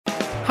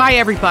Hi,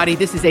 everybody.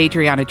 This is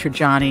Adriana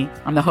Trajani.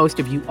 I'm the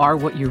host of You Are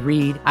What You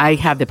Read. I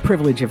have the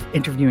privilege of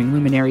interviewing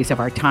luminaries of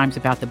our times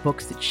about the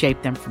books that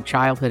shaped them from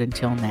childhood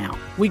until now.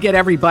 We get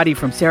everybody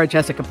from Sarah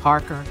Jessica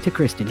Parker to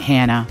Kristen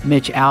Hanna,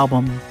 Mitch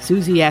Albom,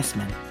 Susie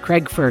Essman,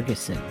 Craig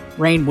Ferguson,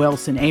 Rainn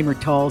Wilson, Amor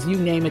Tolls, you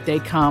name it, they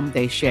come,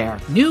 they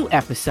share. New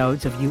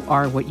episodes of You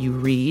Are What You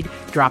Read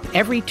drop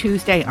every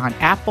Tuesday on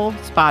Apple,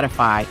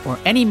 Spotify, or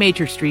any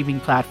major streaming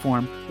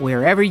platform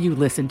wherever you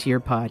listen to your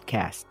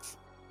podcasts.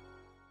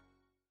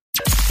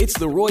 It's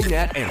the Roy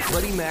Nat and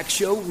Freddie Mac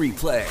Show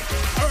replay.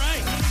 All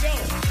right, here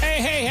we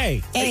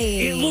go.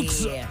 Hey. It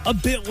looks a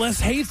bit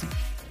less hazy.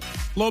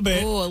 A little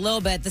bit. Ooh, a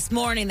little bit. This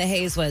morning, the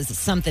haze was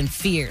something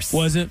fierce.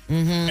 Was it?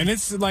 Mm-hmm. And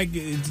it's like,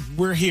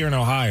 we're here in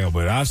Ohio,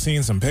 but I've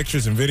seen some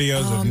pictures and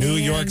videos of New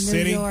York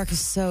City. New York is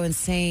so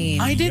insane.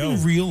 I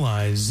didn't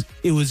realize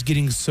it was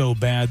getting so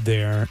bad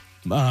there.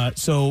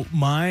 So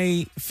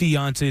my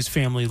fiance's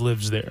family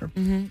lives there.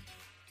 Mm-hmm.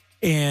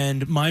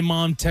 And my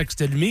mom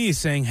texted me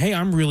saying, hey,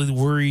 I'm really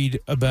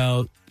worried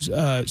about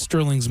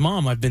Sterling's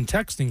mom. I've been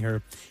texting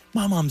her.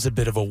 My mom's a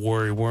bit of a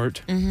worrywart.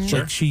 Mm-hmm.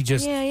 Like she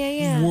just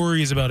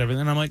worries about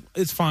everything. And I'm like,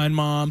 it's fine,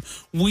 Mom.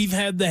 We've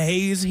had the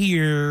haze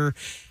here.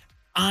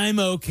 I'm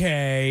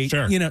okay.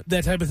 Sure. You know,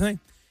 that type of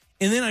thing.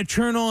 And then I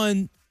turn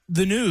on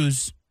the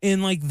news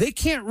and like they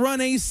can't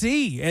run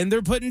AC and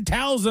they're putting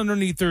towels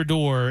underneath their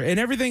door and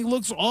everything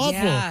looks awful.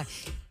 Yeah.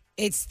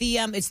 It's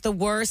the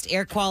worst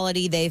air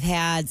quality they've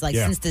had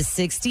since the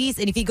 60s.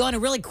 And if you go on a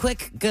really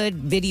quick, good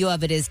video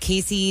of it is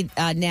Casey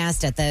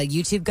Neistat, the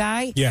YouTube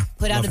guy. Yeah,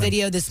 put out a him.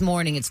 video this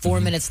morning. It's 4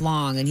 minutes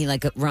long, and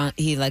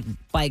he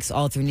bikes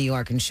all through New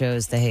York and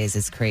shows the haze.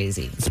 It's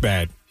crazy. It's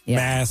bad. Yeah.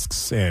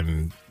 Masks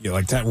and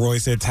like Roy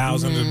said,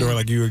 towels under the door,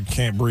 like you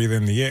can't breathe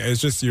in the air. It's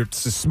just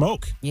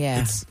smoke.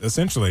 Yeah, it's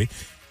essentially.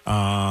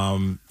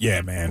 Man.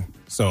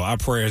 So our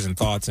prayers and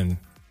thoughts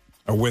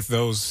are with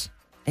those.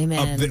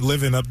 Amen.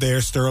 Living up there,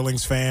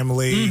 Sterling's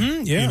family.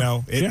 Mm-hmm, yeah. You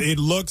know, it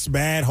looks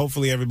bad.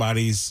 Hopefully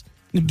everybody's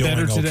doing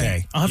better today.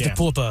 Okay. I'll have to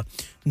pull up a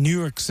New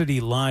York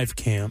City live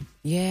cam.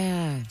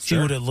 Yeah. See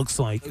what it looks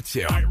like.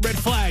 See. All right, red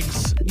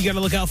flags you got to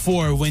look out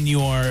for when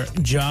you are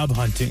job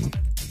hunting.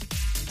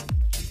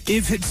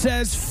 If it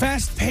says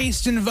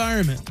fast-paced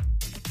environment,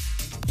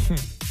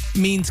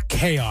 means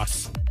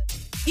chaos.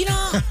 You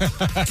know,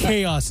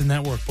 Chaos in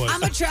that workplace.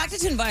 I'm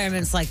attracted to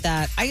environments like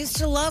that. I used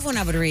to love when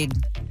I would read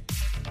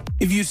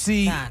If you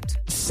see that.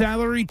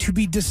 salary to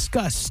be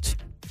discussed.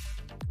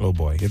 Oh,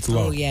 boy. It's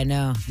low. Oh, yeah,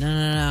 no.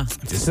 If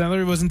the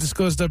salary wasn't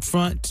disclosed up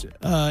front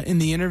in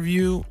the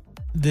interview,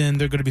 then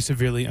they're going to be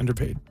severely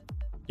underpaid.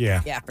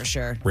 Yeah. Yeah, for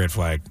sure. Red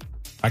flag.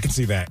 I can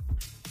see that.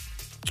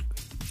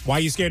 Why are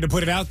you scared to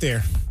put it out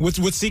there? What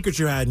secret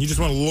you're hiding? You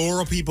just want to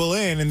lure people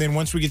in, and then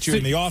once we get you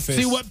in the office...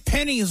 See what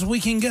pennies we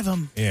can give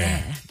them.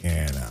 Yeah,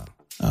 no.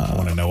 I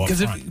want to know up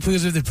front.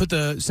 Because if they put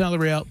the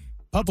salary out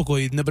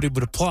publicly, nobody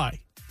would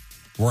apply.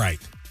 Right.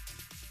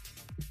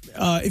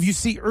 If you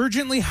see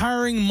urgently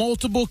hiring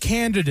multiple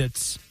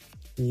candidates,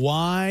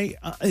 why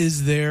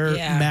is there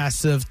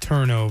massive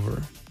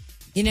turnover?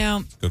 You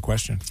know, Good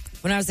question.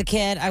 when I was a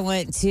kid, I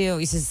used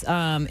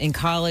to, in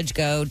college,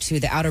 go to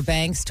the Outer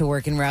Banks to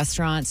work in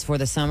restaurants for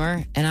the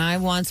summer. And I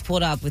once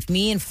pulled up with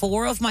me and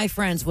 4 of my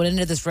friends went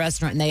into this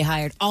restaurant and they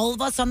hired all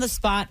of us on the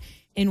spot.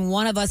 And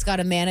one of us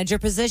got a manager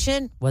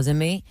position. Wasn't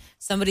me.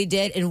 Somebody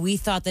did. And we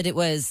thought that it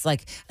was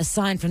like a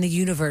sign from the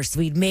universe.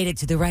 We'd made it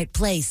to the right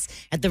place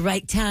at the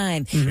right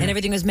time. And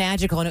everything was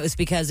magical. And it was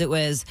because it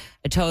was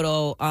a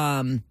total,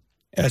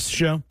 S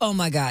show? oh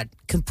my God,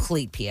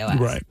 complete POS.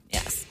 Right.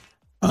 Yes.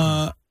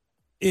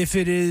 If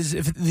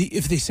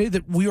they say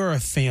that we are a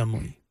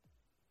family,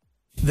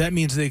 that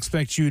means they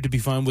expect you to be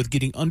fine with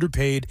getting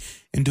underpaid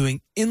and doing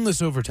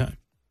endless overtime.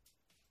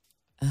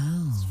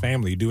 Oh.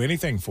 Family, do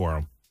anything for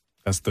them.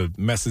 That's the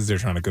message they're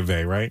trying to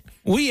convey, right?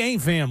 We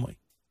ain't family.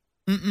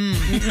 You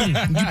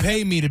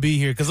pay me to be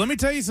here. Because let me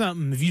tell you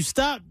something. If you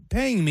stop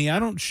paying me, I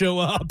don't show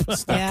up.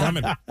 Stop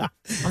coming.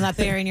 I'm not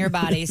burying your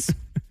bodies.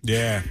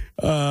 Yeah.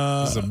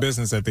 It's a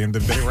business at the end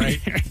of the day, right?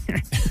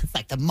 It's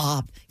like the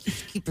mob.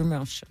 Keep your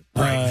mouth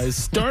shut.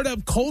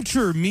 Startup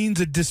culture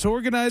means a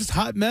disorganized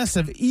hot mess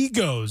of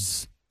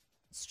egos.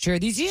 It's true.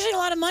 There's usually a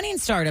lot of money in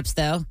startups,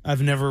 though.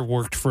 I've never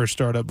worked for a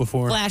startup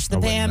before. Flash the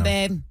pan,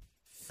 babe.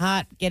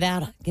 Hot. Get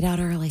out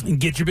early. And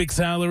get your big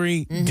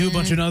salary, do a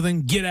bunch of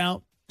nothing, get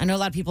out. I know a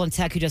lot of people in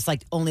tech who just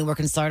like only work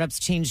in startups,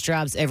 change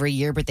jobs every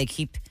year, but they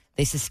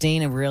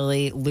sustain a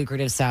really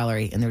lucrative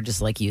salary, and they're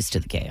just like used to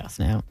the chaos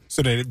now.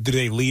 So do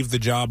they leave the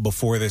job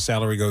before their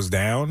salary goes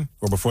down,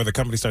 or before the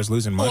company starts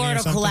losing money, or or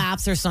it'll something?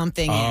 collapse or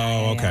something.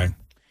 Oh, okay.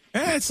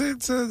 Yeah,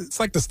 it's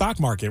like the stock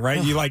market,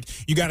 right? You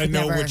got to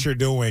know what you're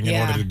doing in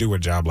order to do a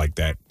job like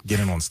that. Get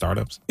in on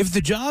startups. If the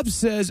job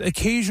says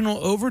occasional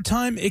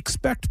overtime,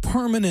 expect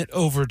permanent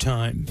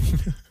overtime.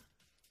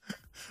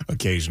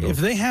 Occasional. If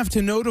they have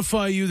to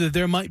notify you that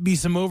there might be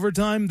some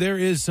overtime, there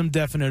is some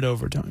definite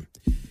overtime.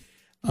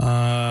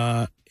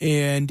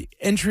 And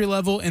entry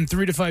level and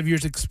 3 to 5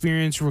 years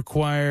experience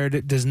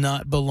required does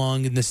not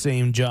belong in the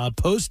same job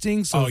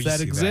posting. So if that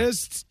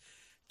exists,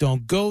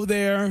 don't go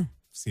there.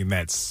 Seen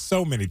that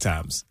so many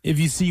times. If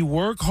you see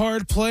work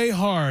hard, play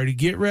hard,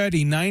 get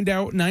ready.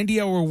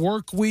 90-hour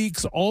work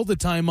weeks, all the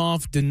time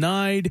off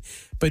denied.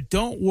 But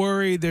don't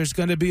worry, there's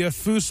going to be a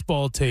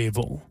foosball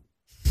table.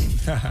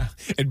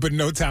 But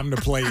no time to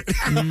play it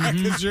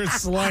because you're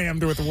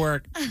slammed with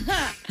work.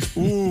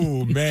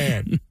 Ooh,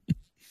 man.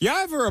 Y'all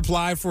ever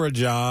apply for a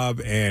job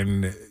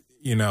and,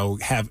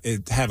 have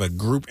a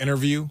group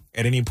interview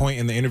at any point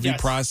in the interview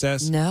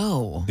process?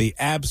 No. The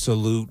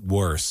absolute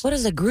worst. What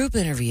is a group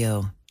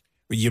interview?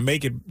 You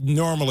make it,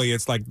 normally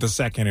it's like the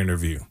second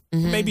interview,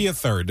 maybe a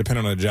third,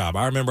 depending on the job.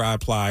 I remember I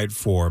applied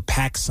for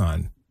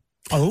PacSun.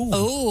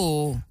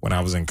 Oh. When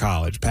I was in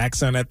college.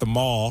 PacSun at the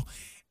mall,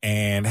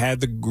 and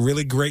had the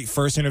really great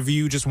first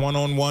interview, just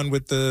one-on-one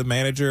with the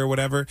manager or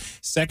whatever.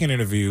 Second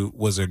interview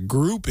was a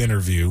group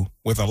interview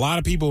with a lot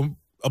of people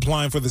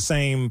applying for the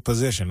same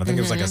position. I think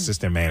it was like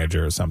assistant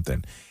manager or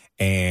something.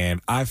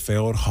 And I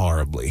failed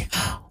horribly.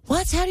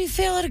 What? How do you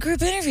fail at a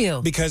group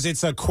interview? Because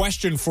it's a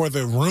question for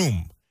the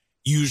room.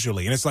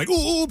 Usually. And it's like,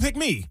 ooh, pick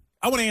me.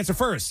 I want to answer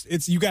first.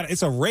 It's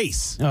a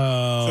race.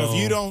 Oh. So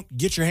if you don't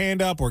get your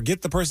hand up or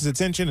get the person's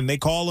attention and they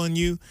call on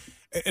you,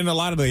 and a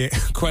lot of the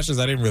questions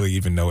I didn't really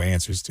even know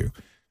answers to.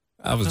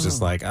 I was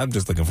just like, I'm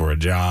just looking for a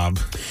job.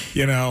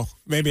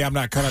 Maybe I'm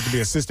not cut out to be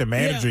assistant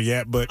manager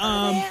yet, but.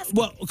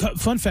 Well,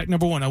 fun fact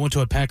number one, I went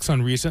to a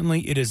PacSun recently.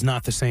 It is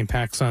not the same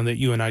PacSun that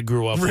you and I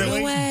grew up with.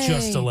 Really? No way.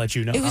 Just to let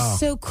you know. It was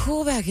so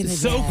cool back in the day.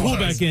 So cool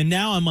back then.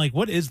 Now I'm like,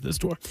 what is this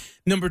store?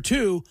 Number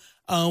two,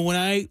 when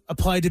I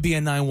applied to be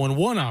a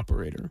 911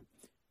 operator,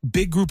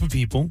 big group of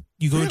people,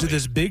 you go into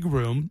this big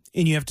room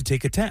and you have to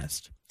take a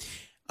test.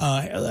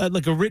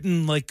 Like a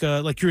written, like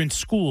you're in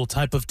school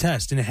type of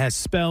test, and it has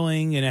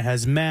spelling, and it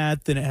has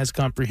math, and it has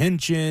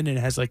comprehension, and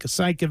it has like a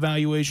psych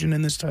evaluation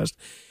in this test.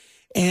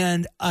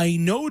 And I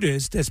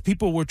noticed as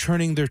people were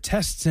turning their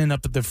tests in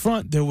up at the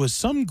front, there was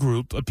some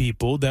group of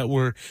people that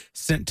were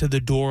sent to the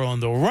door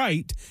on the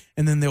right,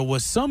 and then there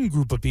was some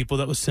group of people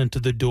that was sent to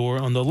the door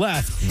on the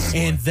left,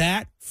 and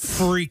that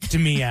freaked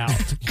me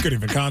out.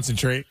 Couldn't even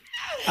concentrate.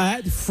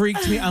 That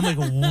freaked me. I'm like,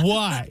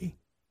 why?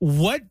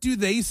 What do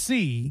they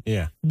see?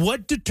 Yeah.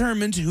 What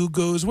determines who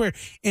goes where?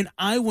 And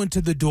I went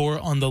to the door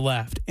on the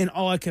left, and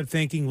all I kept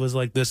thinking was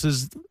like, this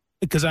is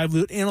because I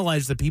would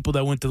analyze the people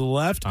that went to the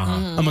left.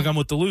 I'm like, I'm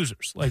with the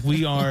losers. Like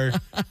we are.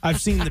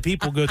 I've seen the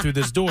people go through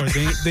this door.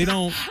 They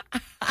don't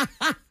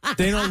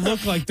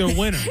look like they're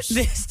winners.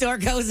 This door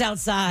goes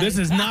outside. This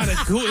is not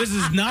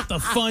the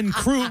fun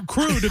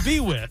crew to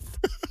be with.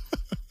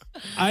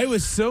 I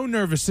was so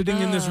nervous sitting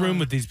in this room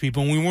with these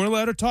people, and we weren't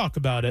allowed to talk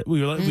about it. We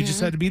just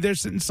had to be there,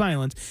 sit in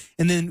silence.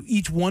 And then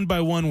each one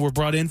by one were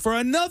brought in for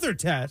another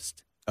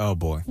test. Oh,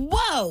 boy.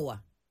 Whoa.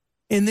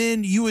 And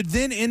then you would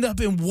then end up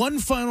in one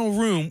final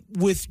room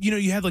with,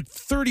 you had like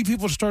 30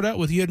 people to start out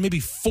with. You had maybe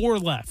 4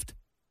 left.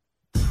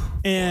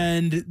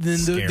 And then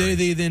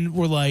they then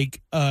were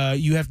like,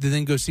 you have to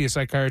then go see a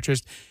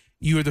psychiatrist.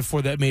 You were the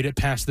 4 that made it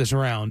past this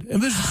round.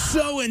 It was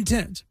so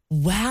intense.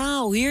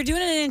 Wow, you're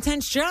doing an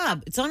intense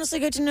job. It's honestly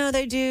good to know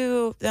they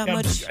do that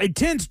much.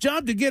 Intense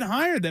job to get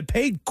hired that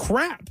paid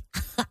crap.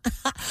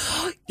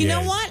 You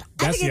know what?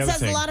 I think it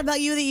says a lot about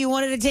you that you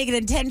wanted to take an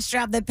intense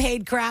job that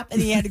paid crap, and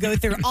then you had to go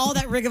through all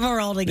that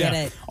rigmarole to get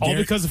it. All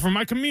because of for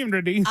my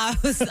community. I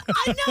know,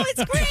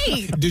 it's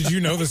great. Did you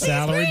know the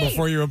salary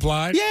before you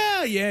applied?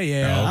 Yeah. Oh,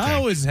 okay. I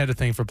always had a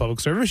thing for public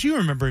service. You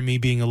remember me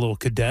being a little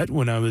cadet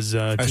when I was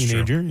a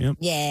teenager. Yep.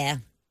 Yeah.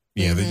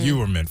 Yeah, that you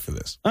were meant for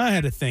this. I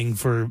had a thing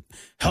for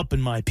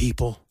helping my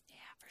people.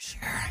 Sure.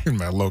 In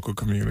my local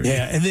community.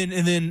 Yeah, and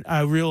then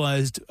I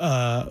realized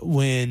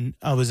when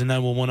I was a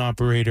 911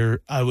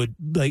 operator, I would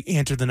like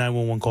answer the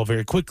 911 call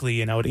very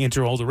quickly, and I would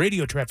answer all the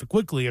radio traffic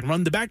quickly and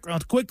run the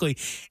background quickly.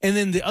 And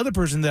then the other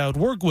person that I would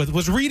work with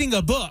was reading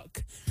a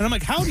book, and I'm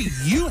like, how do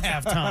you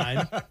have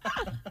time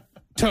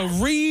to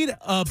read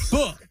a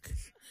book?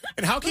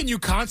 And how can you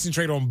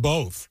concentrate on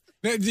both?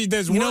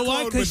 There's you know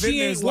what? Because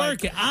she ain't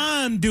working.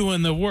 I'm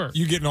doing the work.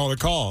 You getting all the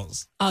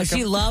calls. Oh,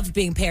 she loved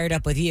being paired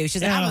up with you.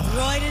 She's like, I'm with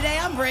Roy today.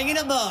 I'm bringing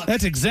a book.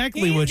 That's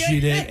exactly what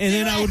she did. And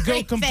then I would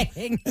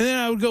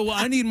go. Well,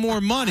 I need more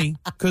money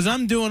because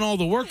I'm doing all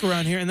the work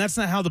around here, and that's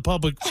not how the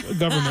public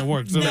government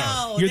works. So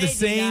you're the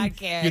same. Not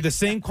care. You're the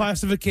same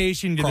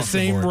classification. You're Across the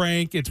same the board.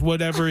 rank. It's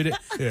whatever it is.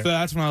 So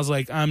that's when I was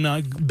like, I'm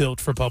not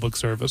built for public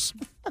service.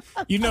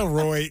 You know,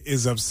 Roy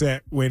is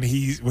upset when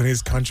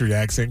his country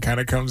accent kind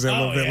of comes in a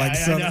little bit like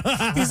Southern.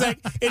 He's like,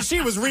 and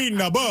she was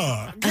reading a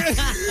book.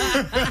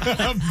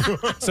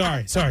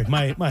 Sorry.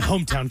 My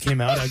hometown came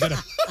out. I got to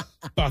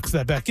box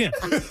that back in.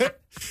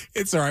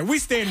 It's all right. We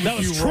stand with That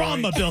was you,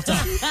 trauma Roy. built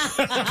up.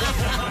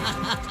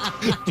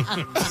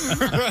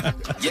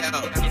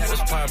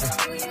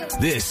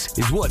 This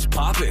is What's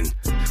Poppin'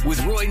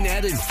 with Roy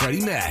Nat and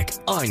Freddie Mac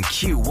on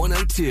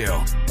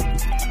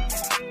Q102.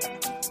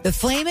 The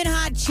Flamin'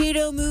 Hot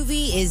Cheeto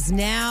movie is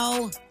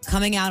now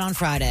coming out on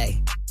Friday,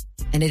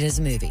 and it is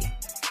a movie.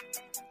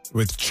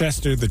 With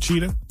Chester the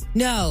cheetah?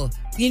 No,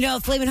 you know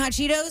Flamin' Hot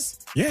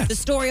Cheetos? Yeah. The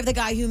story of the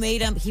guy who made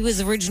them. He was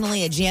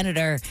originally a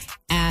janitor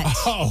at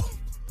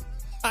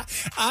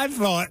I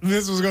thought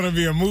this was going to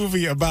be a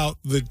movie about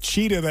the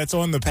cheetah that's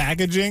on the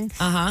packaging.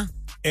 Uh-huh.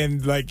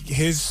 And like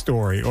his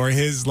story or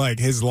his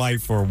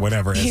life or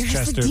whatever as Here's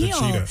Chester the the deal.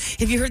 cheetah.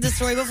 Have you heard the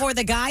story before?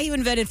 The guy who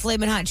invented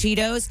Flamin' Hot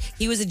Cheetos,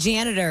 he was a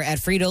janitor at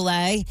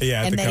Frito-Lay.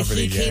 Yeah, at and the then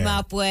company, he came yeah.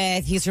 up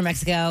with, he's from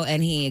Mexico,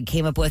 and he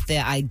came up with the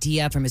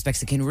idea from his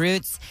Mexican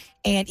roots.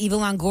 And Eva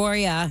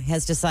Longoria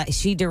has decided,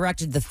 she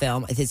directed the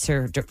film. It's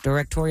her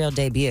directorial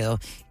debut,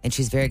 and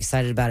she's very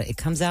excited about it. It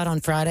comes out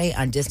on Friday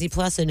on Disney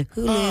Plus and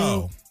Hulu.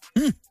 Oh.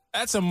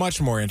 That's a much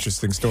more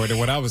interesting story than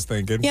what I was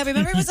thinking. Yeah,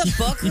 remember it was a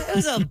book? It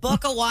was a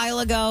book a while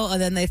ago,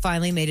 and then they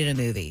finally made it a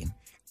movie.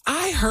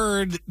 I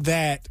heard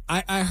that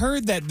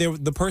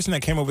the person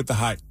that came up with the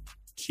hot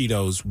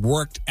Cheetos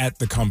worked at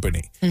the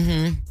company.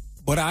 Mm-hmm.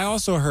 But I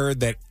also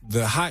heard that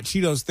the hot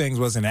Cheetos things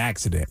was an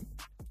accident.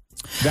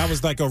 That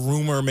was like a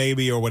rumor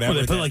maybe or whatever.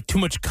 They put like too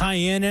much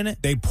cayenne in it?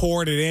 They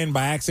poured it in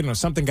by accident or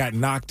something got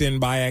knocked in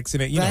by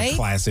accident. You Right? know,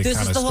 classic This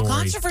kind is of the whole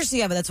story.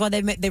 controversy of it. That's why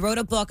they wrote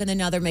a book and then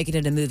now they're making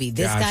it a movie.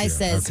 This Gotcha. guy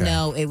says, Okay.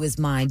 no, it was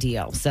my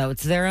deal. So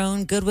it's their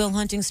own Goodwill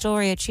Hunting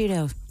story at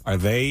Cheeto. Are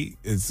they,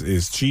 is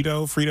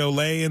Cheeto,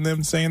 Frito-Lay and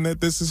them saying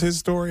that this is his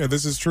story or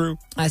this is true?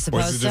 I Or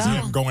suppose is it just so.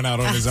 him going out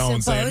on his I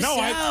own saying, suppose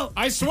no, so.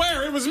 I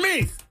swear it was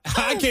me.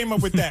 I came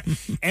up with that.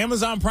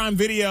 Amazon Prime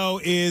Video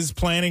is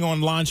planning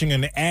on launching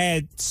an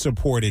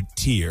ad-supported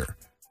tier.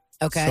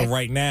 Okay. So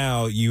right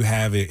now you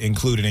have it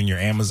included in your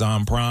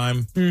Amazon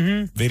Prime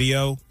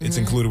video. It's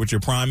included with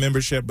your Prime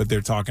membership, but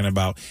they're talking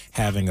about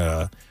having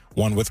a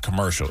one with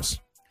commercials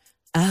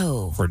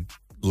Oh. for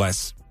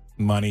less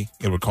money.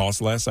 It would cost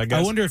less, I guess.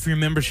 I wonder if your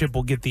membership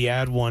will get the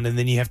ad one and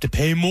then you have to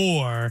pay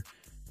more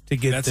to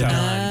get That's the how-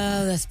 non.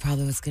 Oh, that's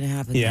probably what's going to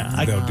happen. Yeah, then.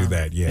 I They'll do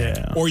that, yeah.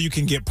 Yeah. Or you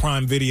can get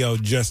Prime Video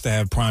just to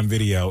have Prime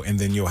Video, and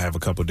then you'll have a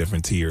couple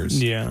different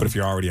tiers. Yeah. But if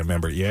you're already a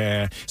member,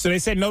 yeah. So they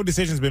said no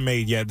decision's been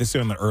made yet. They're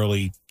still in the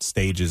early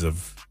stages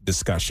of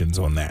discussions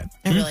on that.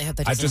 I really hope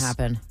that doesn't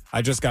happen.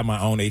 I just got my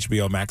own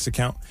HBO Max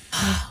account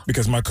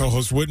because my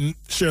co-hosts wouldn't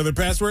share their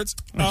passwords.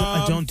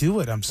 I don't do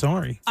it. I'm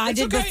sorry. I It's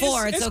did okay.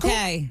 before. It's It's, cool.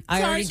 okay. It's I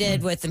all already right.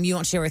 did with them. You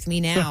won't share with me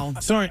now.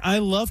 Sorry, I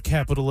love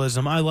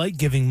capitalism. I like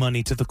giving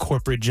money to the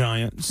corporate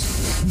giants.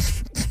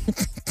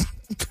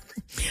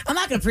 I'm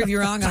not going to prove you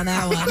wrong on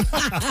that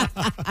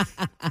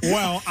one.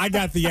 Well, I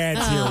got the ad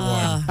tier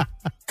one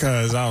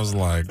because I was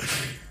like,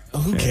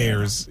 who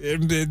cares?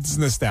 It's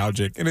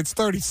nostalgic and it's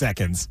 30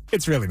 seconds.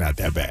 It's really not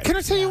that bad. Can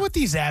I tell you what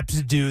these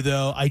apps do,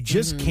 though? I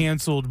just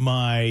canceled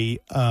my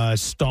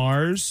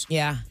Stars,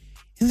 Yeah.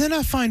 and then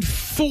I find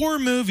 4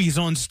 movies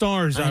on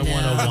Stars I want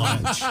to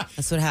watch.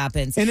 That's what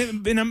happens. And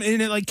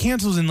it like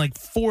cancels in like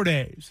 4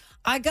 days.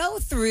 I go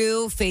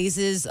through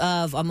phases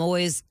of I'm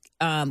always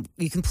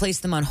you can place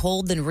them on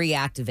hold then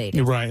reactivate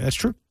You're it. right. That's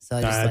true. So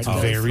I just That's like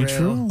go very through,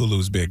 true.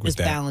 Hulu's big with just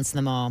that. balance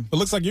them all. It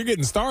looks like you're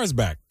getting Stars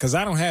back because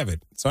I don't have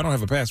it. So I don't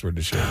have a password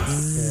to share.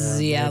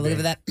 Yeah, look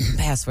at that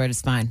password.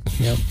 It's fine.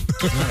 Yep.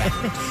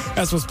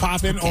 That's what's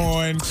popping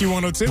on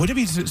Q102. Would it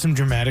be some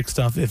dramatic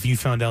stuff if you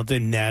found out that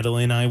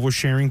Natalie and I were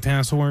sharing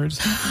passwords?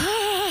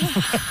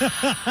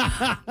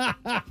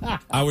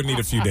 I would need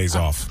a few days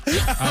off.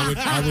 I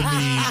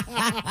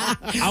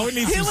would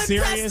need Who some would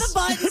serious. press the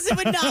buttons? It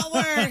would not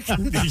work.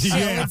 The show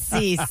Yeah. would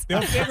cease.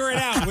 They'll figure it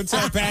out. We'll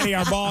tell Patty,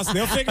 our boss.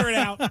 They'll figure it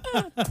out.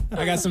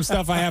 I got some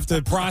stuff I have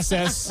to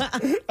process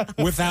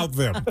without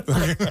them.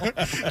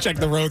 Check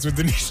the roads with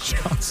Denise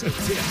Johnson.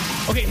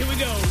 Okay, here we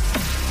go.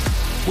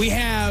 We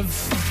have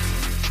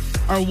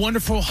our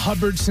wonderful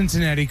Hubbard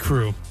Cincinnati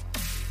crew.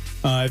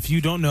 If you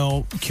don't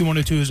know,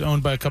 Q102 is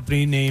owned by a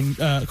company named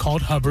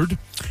called Hubbard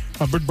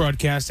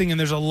Broadcasting, and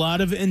there's a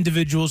lot of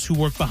individuals who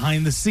work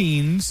behind the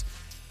scenes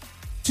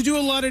to do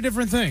a lot of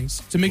different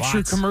things, to make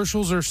sure Lots.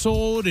 commercials are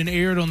sold and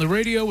aired on the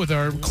radio with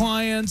our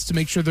clients, to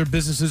make sure their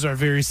businesses are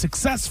very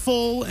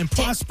successful and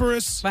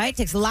prosperous. Right?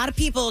 Takes a lot of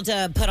people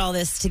to put all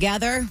this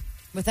together.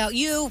 Without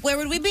you, where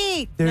would we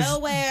be? There's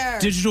Nowhere.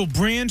 Digital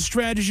brand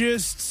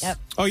strategists. Yep.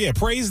 Oh, yeah.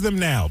 Praise them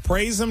now.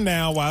 Praise them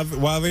now while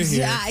they're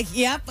here. Yeah,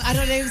 yep. I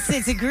don't know.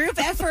 It's a group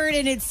effort,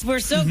 and we're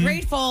so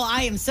grateful.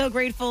 I am so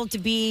grateful to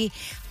be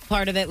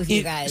part of it with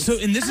you guys. So,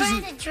 and this I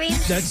is had a dream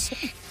that's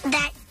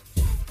that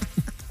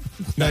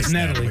that's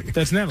Natalie.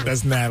 That's Natalie.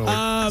 That's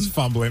Natalie. It's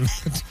fumbling.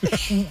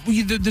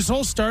 This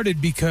all started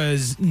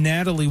because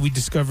Natalie, we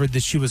discovered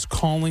that she was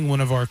calling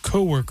one of our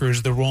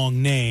coworkers the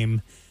wrong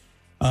name,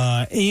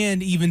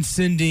 and even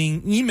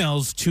sending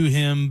emails to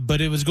him,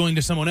 but it was going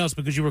to someone else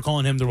because you were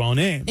calling him the wrong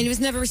name. and he was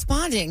never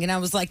responding, and I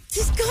was like,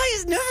 this guy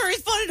has never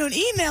responded to an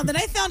email. Then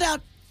I found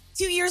out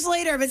 2 years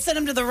later, I've been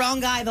sending him to the wrong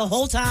guy the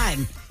whole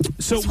time.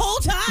 So, This whole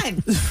time.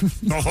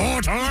 The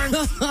whole time.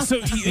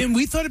 and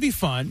we thought it'd be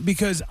fun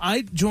because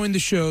I joined the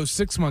show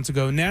 6 months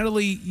ago.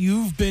 Natalie,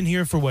 you've been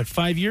here for what,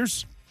 5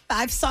 years?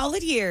 5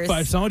 solid years.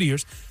 5 solid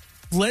years.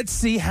 Let's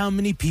see how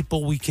many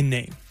people we can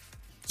name.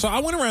 So I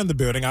went around the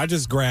building. I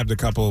just grabbed a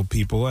couple of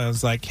people. I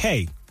was like,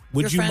 hey,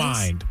 would Your you friends?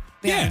 mind?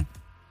 Yeah.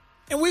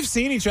 And we've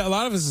seen each other. A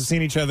lot of us have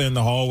seen each other in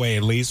the hallway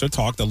at least or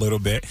talked a little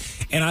bit.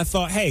 And I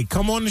thought, hey,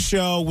 come on the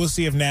show. We'll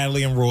see if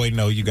Natalie and Roy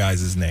know you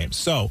guys' names.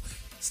 So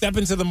step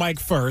into the mic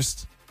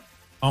first.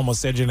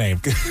 Almost said your name.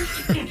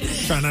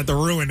 Try not to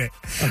ruin it.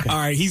 Okay. All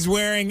right. He's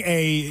wearing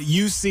a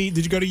UC.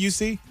 Did you go to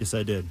UC? Yes,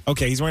 I did.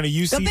 Okay. He's wearing a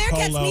UC The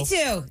Bearcats, polo. me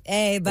too.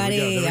 Hey, buddy.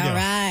 There we go. All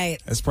right.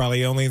 That's probably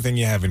the only thing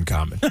you have in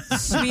common.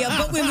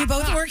 But when we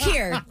both work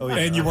here. Oh, yeah.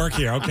 And you work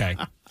here. Okay.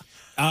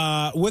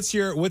 What's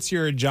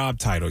your job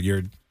title?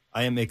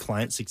 I am a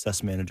client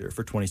success manager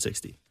for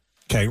 2060.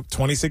 Okay,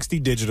 2060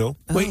 Digital.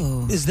 Wait,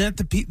 is that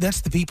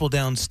that's the people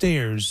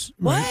downstairs?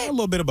 What? Right? A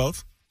little bit of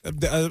both.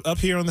 Up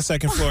here on the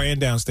second floor and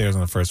downstairs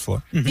on the first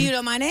floor. Do you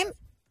know my name?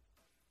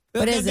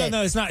 What is it?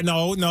 No, it's not.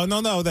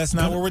 No. That's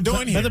not what we're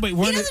doing By here. the way, He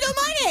doesn't know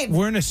my name.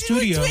 we're in a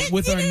studio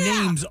with our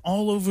Yeah. names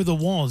all over the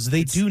walls.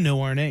 They do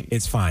know our names.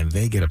 It's fine.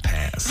 They get a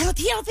pass. I don't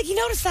think he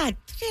noticed that.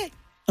 Shit.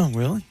 Oh,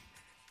 really?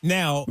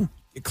 Now,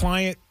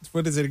 client,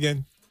 what is it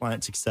again?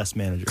 Client success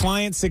manager.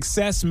 Client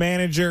success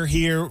manager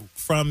here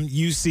from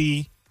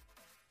UC.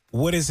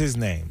 What is his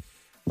name?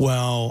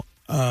 Well,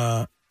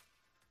 oh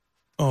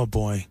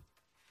boy.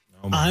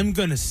 I'm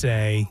going to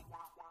say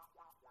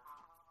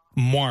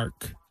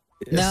Mark.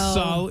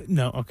 No.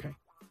 No, okay.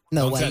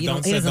 No Don't way. say, You don't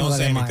he say, doesn't don't look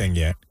say like a Mark. anything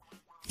yet.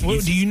 Well,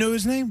 do you know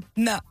his name?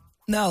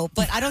 No,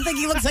 but I don't think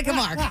he looks like a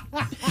Mark.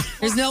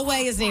 There's no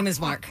way his name is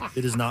Mark.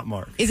 It is not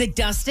Mark. Is it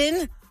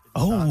Dustin?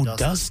 Oh, Dustin.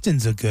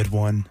 Dustin's a good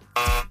one.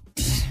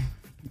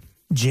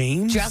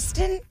 James?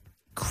 Justin?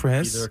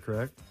 Chris? Either are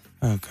correct.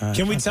 Oh, God.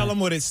 Can we tell him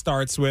what it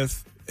starts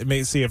with? It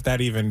may see if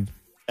that even.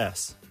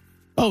 S.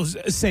 Oh,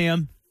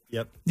 Sam.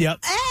 Yep.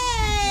 Yep.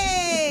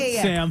 Hey!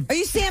 Sam. Are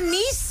you Sam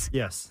Neese?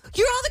 Yes.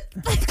 You're all the.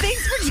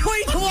 Thanks for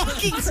joining the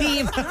walking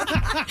team.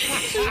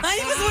 I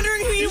was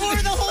wondering who you were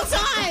the whole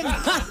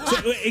time.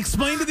 So,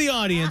 explain to the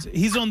audience.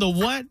 He's on the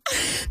what?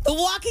 The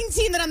walking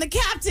team that I'm the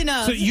captain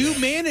of. So you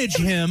manage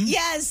him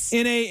Yes.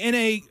 in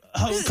a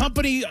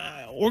company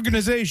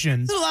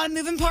organization. There's a lot of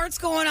moving parts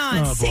going on.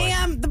 Oh, boy.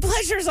 Sam, the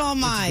pleasure's all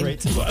mine. Great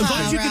to As long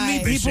as you can meet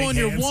Alright. people on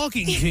your hands.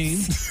 walking team.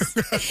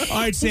 All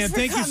right, Sam, for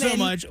thank you so coming.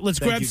 much. Let's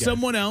Thank grab you, guys.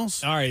 someone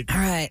else. All right. All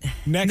right.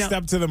 Next Now-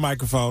 up to the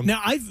microphone.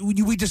 Now,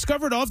 we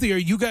discovered off the air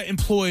you got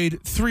employed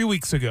 3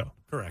 weeks ago.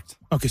 Correct.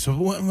 Okay, so,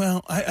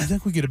 well, I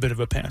think we get a bit of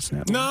a pass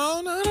now. No,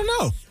 I don't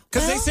know.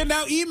 Because they send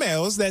out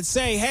emails that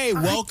say, hey,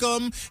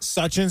 welcome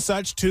such and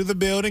such to the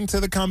building, to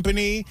the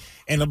company,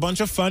 and a bunch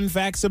of fun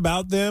facts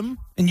about them.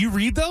 And you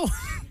read, though?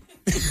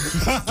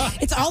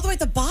 It's all the way at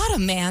the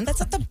bottom, man.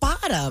 That's at the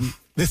bottom.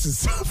 This is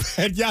so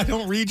bad. Y'all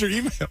don't read your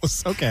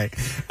emails. Okay.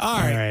 All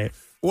right.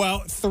 Well,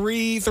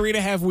 three and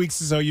a half weeks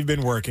or so you've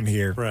been working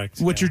here. Correct.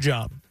 What's your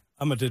job?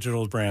 I'm a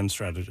digital brand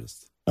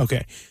strategist.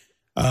 Okay.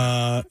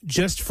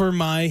 Just for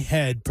my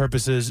head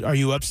purposes, are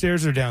you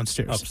upstairs or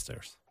downstairs?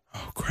 Upstairs.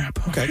 Oh,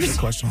 crap. Okay, good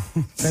question.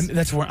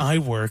 That's where I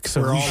work,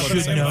 so We're we all should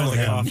upstairs. know Like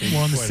him. coffee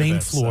We're on the quite a same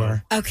bit,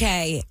 floor.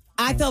 Okay.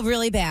 I felt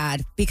really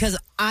bad because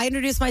I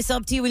introduced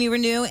myself to you when you were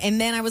new,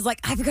 and then I was like,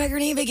 I forgot your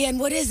name again.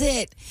 What is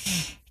it?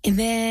 And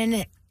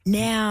then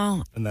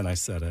now, And then I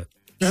said it.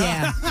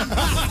 yeah,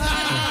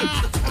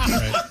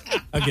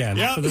 Again.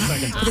 For the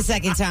second time. for the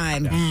second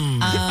time.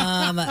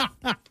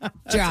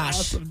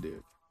 Josh.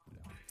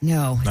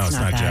 No, No, it's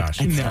not that.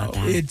 Josh. It's No, not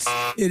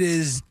that. it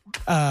is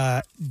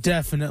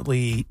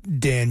definitely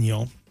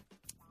Daniel.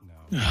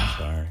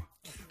 Sorry.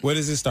 What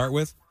does it start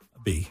with? A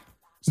B.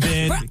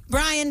 Then,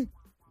 Brian.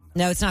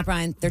 No, it's not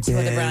Brian. They're two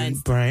other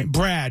Brians.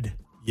 Brad.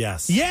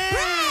 Yes. Yeah.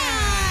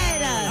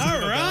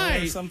 Brad! All Or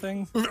right.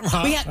 something. We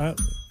got,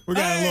 We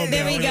got a little bit.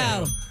 there we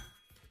go.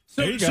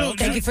 So, There you go.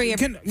 Thank you for your.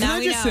 Can now I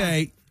we just know.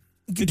 say,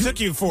 It took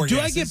you 4 do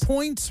guesses. I get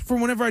points for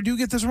whenever I do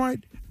get this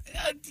right?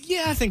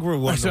 Yeah, I think we're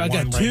one. So I to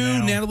got one 2. Right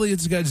now. Natalie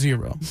has got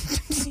 0.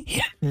 You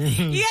got to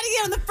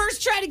get on the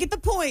first try to get the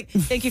point.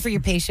 Thank you for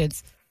your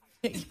patience.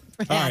 All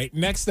right,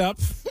 next up.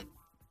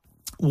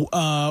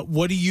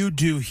 What do you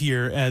do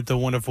here at the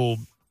wonderful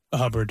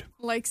Hubbard?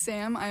 Like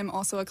Sam, I am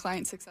also a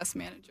client success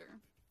manager.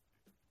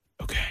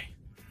 Okay.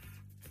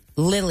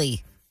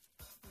 Lily.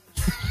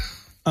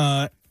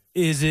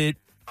 Is it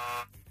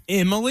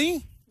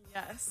Emily?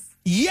 Yes.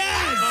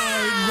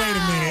 Yes. Wait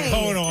a minute.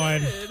 Hold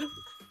on.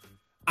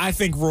 I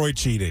think Roy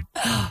cheated.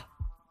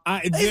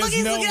 There's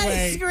He's no looking at way.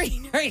 his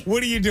screen. Right.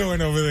 What are you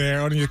doing over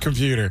there on your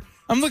computer?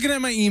 I'm looking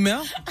at my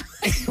email.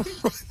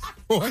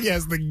 Roy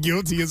has the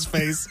guiltiest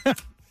face.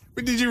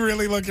 But did you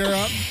really look her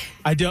up?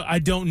 I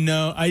don't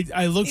know.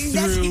 I looked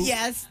That's a through.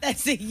 yes.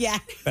 That's a yes.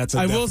 That's a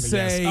I will definite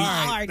yes. say- All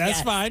right, Hard that's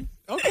yes. fine.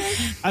 Okay.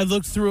 I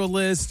looked through a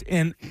list,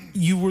 and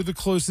you were the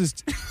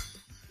closest.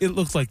 It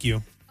looked like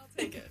you. I'll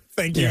take it.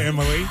 Thank you, Yeah.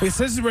 Emily. It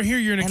says right here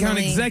you're an account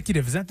Emily.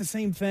 executive. Is that the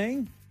same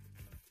thing?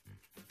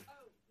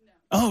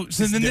 Oh,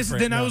 so It's then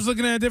different, I no. was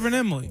looking at a different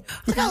Emily.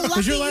 Look how lucky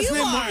Is your last you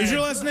name are. Is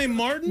your last name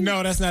Martin?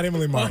 No, that's not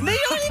Emily Martin. They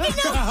don't even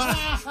know.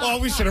 Oh,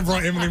 we should have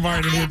brought Emily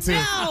Martin in here too.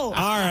 know.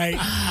 All right.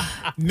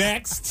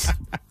 Next.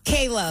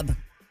 Caleb.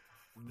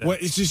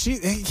 What is she?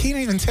 He can't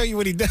even tell you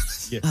what he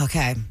does.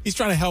 Okay. He's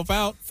trying to help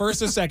out.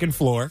 First or second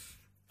floor?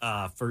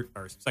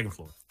 Second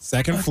floor.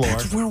 Second floor.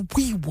 That's where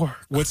we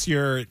work. What's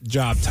your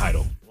job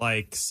title?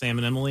 Like Sam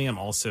and Emily, I'm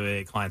also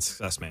a client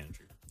success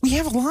manager. We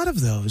have a lot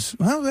of those.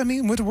 Well, I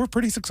mean, we're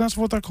pretty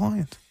successful with our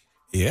clients.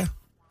 Yeah.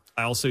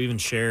 I also even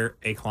share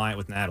a client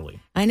with Natalie.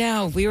 I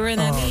know. We were in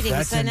that meeting. We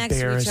That's sat next to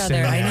each embarrassing,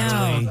 other. I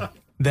Natalie. know.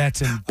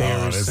 That's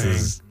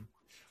embarrassing.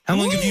 How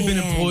long have you been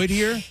employed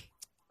here?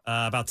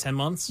 About 10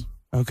 months.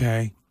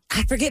 Okay.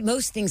 I forget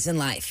most things in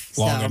life.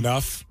 Long so.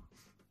 enough.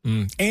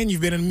 And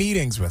you've been in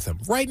meetings with him,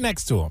 right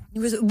next to him. It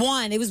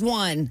was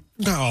one.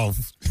 Oh,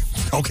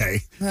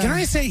 okay. Can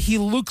I say he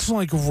looks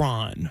like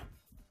Ron?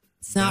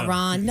 It's not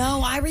Ron.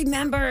 No, I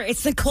remember.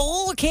 It's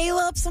Nicole,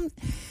 Caleb.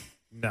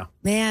 No.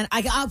 Man,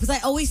 because I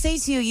always say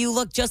to you, you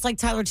look just like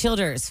Tyler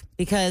Childers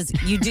because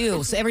you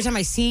do. So every time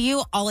I see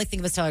you, all I think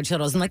of is Tyler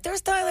Childers. I'm like,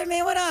 there's Tyler,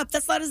 man. What up?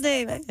 That's not his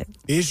name.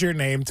 Is your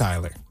name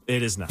Tyler?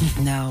 It is not.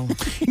 No.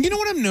 You know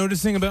what I'm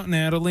noticing about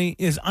Natalie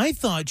is I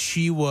thought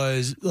she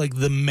was like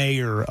the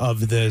mayor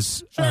of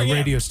this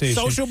radio station.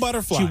 Social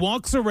butterfly. She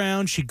walks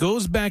around. She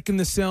goes back in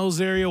the sales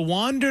area,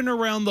 wandering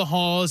around the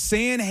halls,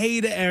 saying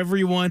hey to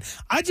everyone.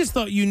 I just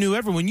thought you knew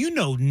everyone. You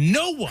know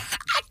no one.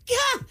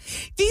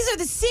 These are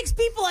the 6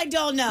 people I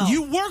don't know.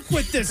 You work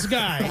with this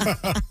guy.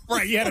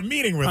 Right, you had a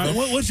meeting with him.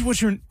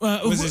 What's your...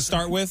 What does it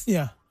start with?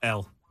 Yeah.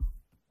 L.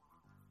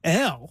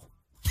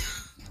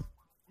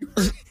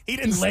 He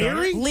didn't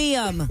Larry?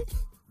 Liam.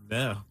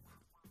 No.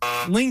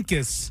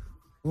 Linkus.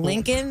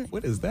 Lincoln.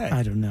 What is that?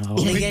 I don't know.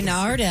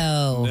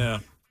 Leonardo. No.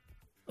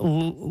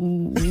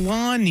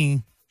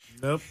 Lonnie.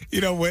 Nope. You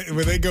know,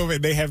 when they go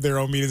and they have their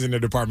own meetings in their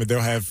department, they'll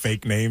have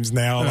fake names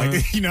now.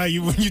 Like, you know,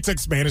 when you took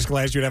Spanish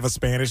class, you'd have a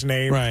Spanish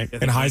name Right. I in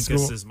think high Linkus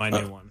school. is my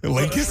new one.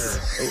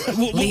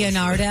 Linkus?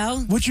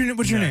 Leonardo. What's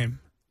your name?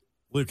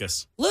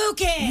 Lucas.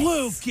 Lucas.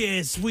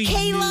 Lucas.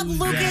 Caleb, knew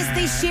Lucas, that.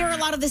 they share a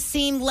lot of the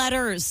same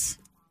letters.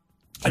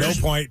 No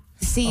point.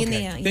 See in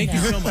the Thank you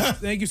so much.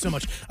 Thank you so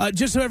much.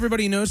 Just so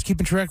everybody knows,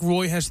 keeping track,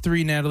 Roy has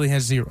 3, Natalie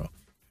has 0.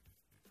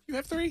 You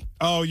have 3?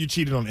 Oh, you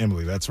cheated on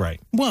Emily. That's right.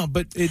 Well,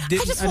 but it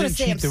didn't. I just want to didn't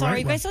say cheat I'm the sorry. right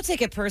You guys don't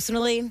take it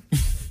personally.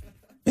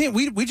 Yeah,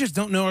 we just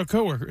don't know our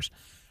coworkers.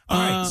 All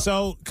right.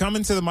 So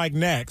coming to the mic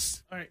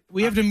next. All right,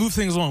 we have to move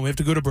things along. We have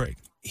to go to break.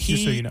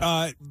 Just so you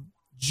know.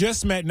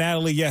 Just met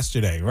Natalie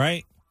yesterday,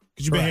 right?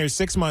 Because you've been here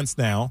 6 months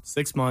now.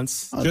 6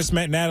 months. Just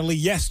met Natalie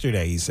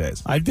yesterday, he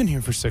says. I've been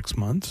here for 6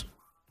 months.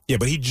 Yeah,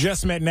 but he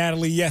just met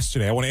Natalie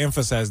yesterday. I want to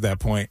emphasize that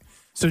point.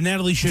 So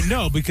Natalie should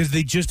know because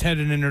they just had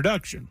an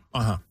introduction.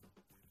 Uh-huh.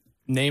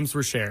 Names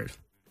were shared.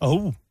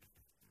 Oh,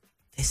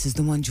 This is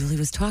the one Julie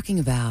was talking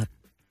about.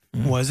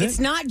 was it? It's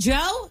not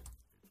Joe.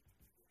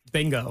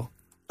 Bingo.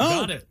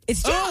 Oh. Got it.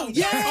 It's Joe.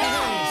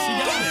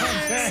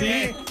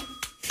 See?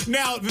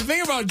 Now, the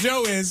thing about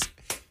Joe is,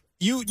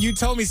 you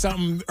told me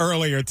something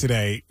earlier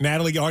today.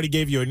 Natalie already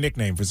gave you a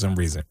nickname for some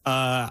reason.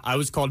 I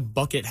was called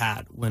Bucket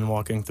Hat when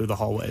walking through the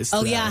hallways. Oh,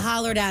 today. yeah, I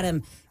hollered at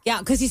him. Yeah,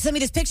 because he sent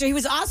me this picture. He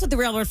was also at the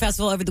Railroad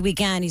Festival over the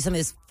weekend. He sent me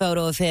this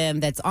photo of him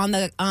that's on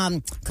the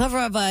cover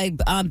of a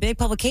big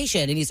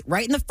publication, and he's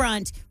right in the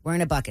front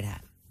wearing a bucket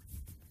hat.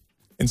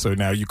 And so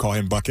now you call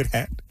him Bucket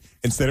Hat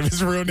instead of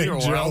his real name, Sure,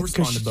 Joe. I'll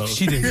respond to both.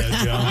 She didn't know,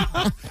 Joe.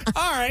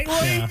 All right,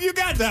 well, you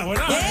got that one.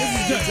 All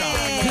right, this is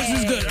good. This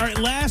is good. All right,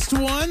 last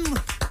one.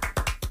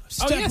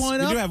 Step one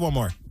we up. do have one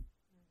more.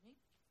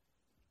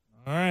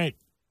 All right.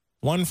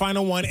 One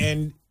final one,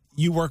 and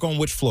you work on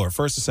which floor,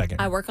 first or second?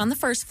 I work on the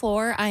first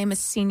floor. I am a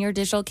senior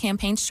digital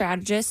campaign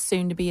strategist,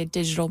 soon to be a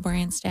digital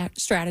brand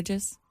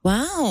strategist.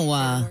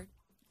 Wow.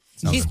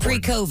 She's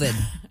pre-COVID.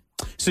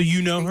 So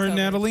you know her, Pre-COVID.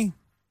 Natalie?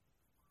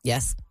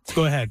 Yes.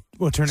 Go ahead.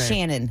 What's her name?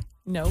 Shannon.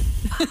 Nope.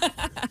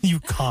 You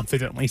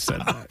confidently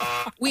said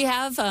that. We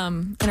have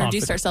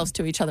introduced ourselves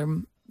to each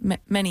other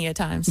many a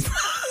times.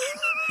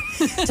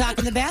 Talk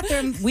in the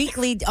bathroom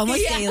weekly,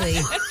 almost daily.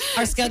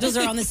 Our schedules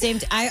are on the same.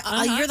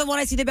 You're the one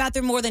I see in the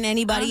bathroom more than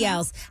anybody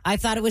else. I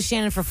thought it was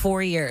Shannon for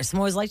 4 years. I'm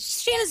always like,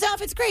 Shannon's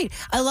outfit's great.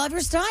 I love your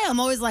style. I'm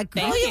always like,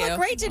 girl, Thank you you. look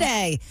great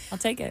today. I'll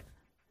take it.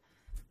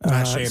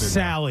 Not Shannon.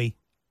 Sally.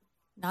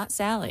 Not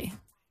Sally.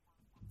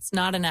 It's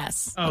not an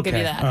S. I'll give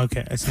you that.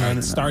 Okay. It's not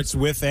It starts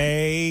with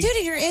a...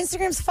 Dude, your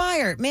Instagram's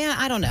fire. Man,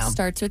 I don't know.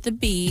 Starts with a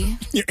B.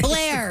 Your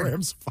Blair.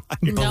 Instagram's fire.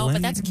 No,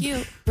 but that's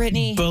cute.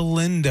 Brittany.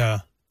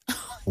 Belinda.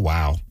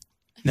 Wow.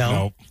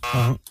 No.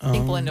 I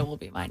think Belinda will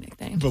be my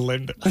nickname.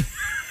 Belinda.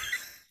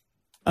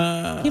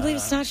 Can you believe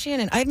it's not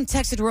Shannon? I even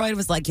texted Roy and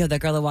was like, yo, that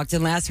girl that walked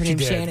in last, her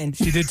name's Shannon.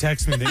 She did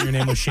text me that your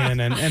name was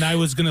Shannon, and I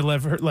was going to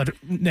let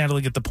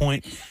Natalie get the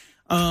point.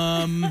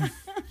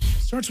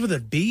 Starts with a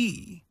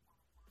B.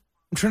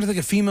 I'm trying to think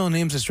of female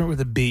names that start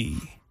with a B.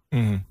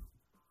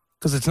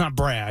 Because it's not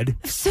Brad.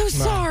 So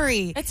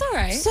sorry. It's all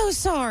right. So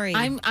sorry.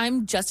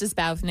 I'm just as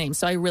bad with names,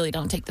 so I really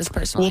don't take this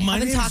personally. Well, my I've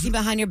been name's- talking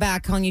behind your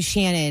back, calling you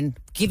Shannon,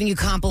 giving you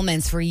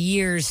compliments for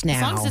years now.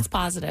 as long as it's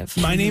positive.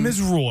 My name is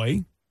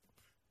Roy.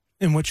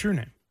 And what's your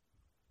name?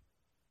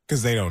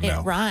 Because they don't It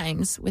know.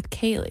 rhymes with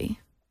Kaylee.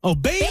 Oh,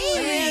 Bailey.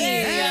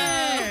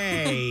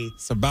 Hey,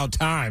 It's about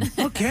time.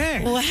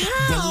 Okay. wow.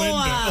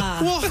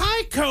 Well,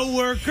 hi,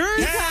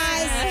 coworkers.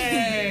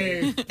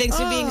 Guys, thanks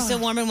for being so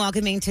warm and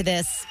welcoming to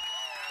this.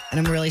 And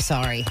I'm really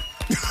sorry.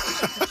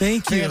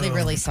 Thank you. Really,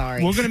 really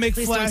sorry. We're gonna make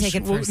Please don't take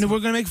it personal. we're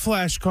gonna make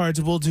flashcards.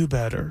 We'll do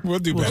better. We'll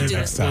do better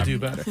next time. We'll do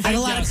better. I have a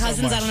lot of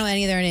cousins. I don't know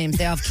any of their names.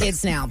 They have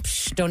kids now.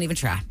 Psh, don't even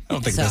try. I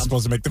don't think that's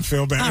supposed to make them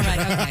feel better. All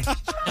right, okay.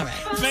 All right.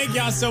 Thank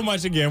y'all so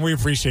much again. We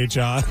appreciate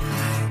y'all.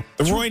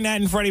 The Roy Nat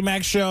and Freddie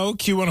Mac Show,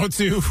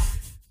 Q102.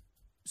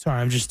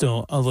 Sorry, I'm just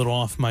still a little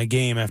off my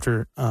game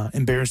after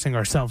embarrassing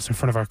ourselves in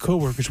front of our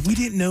coworkers. We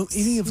didn't know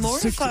any of the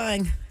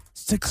Mortifying.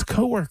 six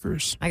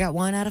coworkers. I got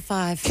 1 out of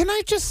 5. Can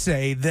I just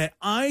say that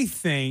I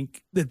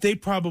think that they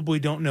probably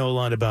don't know a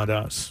lot about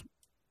us.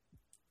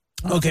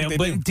 Okay,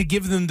 but to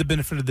give them the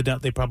benefit of the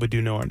doubt, they probably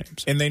do know our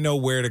names. And they know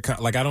where to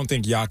come. Like, I don't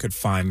think y'all could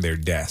find their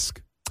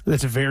desk.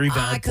 That's a very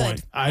valid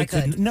point. I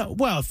could. No,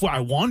 well, if I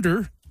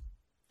wander.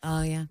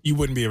 Oh, yeah. You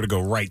wouldn't be able to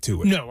go right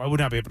to it. No, I would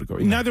not be able to go.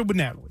 Neither would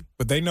Natalie.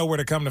 But they know where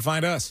to come to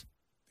find us.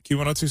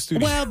 Q102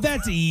 Studio. Well,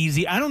 that's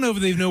easy. I don't know if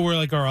they know where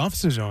like our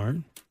offices are.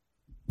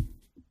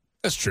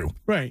 That's true.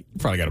 Right. You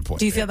probably got a point.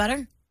 Do you feel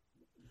better?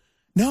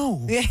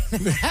 No. Yeah.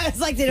 I was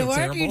like, did it work?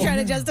 Are you trying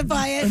to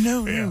justify it?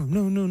 No.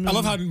 I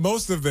love how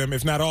most of them,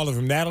 if not all of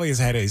them, Natalie has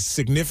had a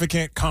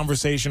significant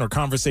conversation or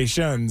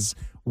conversations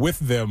with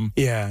them.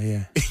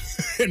 Yeah.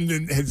 And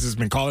then has just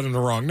been calling them the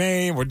wrong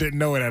name or didn't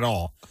know it at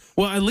all.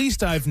 Well, at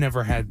least I've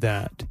never had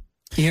that.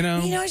 You know?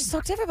 I just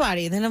talk to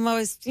everybody. And then I'm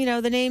always,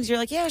 the names, you're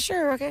like, yeah,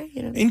 sure, okay.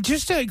 And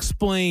just to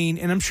explain,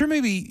 and I'm sure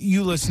maybe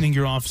you listening,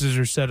 your offices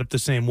are set up the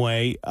same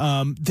way.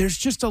 There's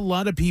just a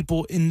lot of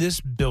people in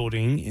this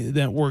building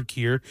that work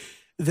here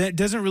that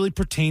doesn't really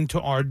pertain to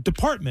our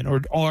department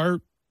or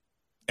our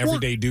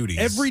everyday duties.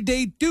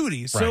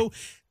 Right. So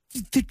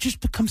it just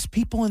becomes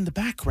people in the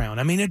background.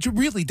 I mean, it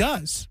really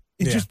does.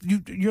 It just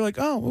you're like,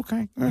 oh,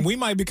 okay. We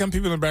might become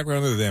people in the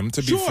background of them,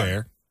 to be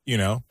fair.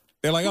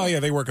 They're like, oh, yeah,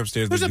 they work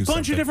upstairs. There's a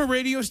bunch of different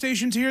radio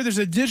stations here. There's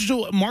a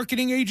digital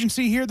marketing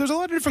agency here. There's a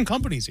lot of different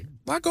companies here.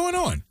 A lot going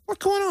on.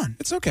 What's going on?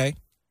 It's okay.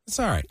 It's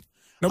all right.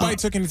 Nobody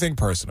took anything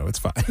personal. It's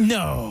fine.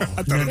 No.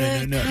 I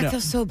feel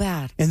so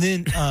bad. And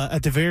then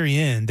at the very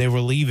end, they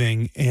were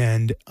leaving,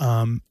 and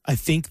I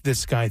think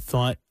this guy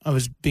thought I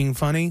was being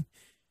funny.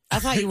 I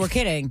thought you were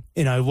kidding.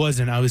 And I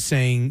wasn't. I was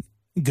saying,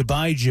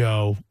 goodbye,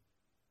 Joe.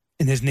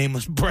 And his name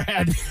was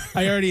Brad.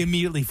 I already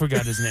immediately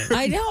forgot his name.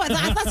 I know.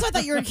 That's why I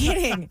thought you were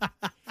kidding.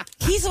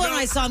 He's the one when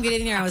I saw him get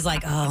in here. I was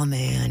like, oh,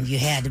 man, you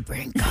had to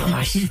bring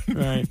gosh.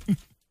 Right.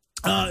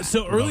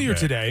 So earlier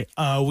today,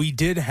 we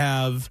did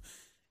have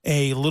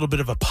a little bit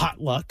of a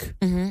potluck.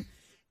 Mm-hmm.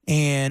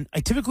 And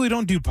I typically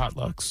don't do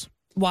potlucks.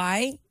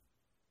 Why?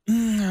 I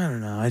don't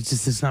know.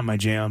 It's not my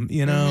jam,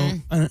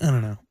 I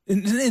don't know.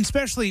 And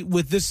especially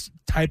with this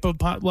type of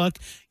potluck,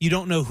 you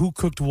don't know who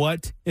cooked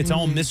what. It's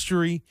all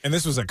mystery. And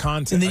this was a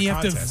contest. And then you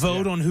have to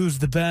vote on who's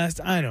the best.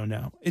 I don't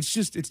know. It's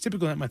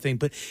typically not my thing.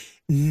 But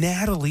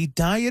Natalie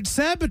diet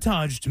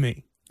sabotaged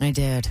me. I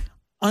did.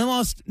 I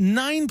lost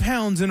 9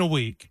 pounds in a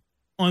week.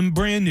 I'm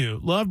brand new.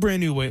 Love brand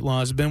new weight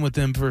loss. Been with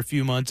them for a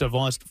few months. I've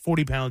lost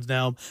 40 pounds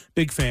now.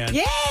 Big fan.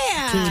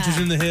 Yeah. 2 inches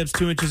in the hips,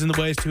 2 inches in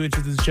the waist, 2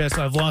 inches in the chest.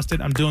 I've lost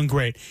it. I'm doing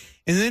great.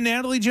 And then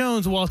Natalie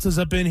Jones waltzes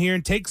up in here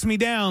and takes me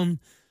down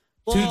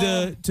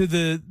to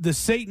the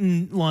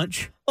Satan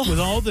lunch with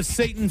all the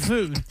Satan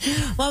food.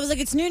 Well, I was like,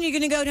 it's noon. You're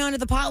going to go down to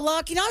the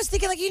potluck. I was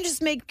thinking like you can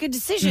just make good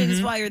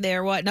decisions while you're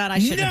there. Whatnot. I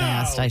shouldn't have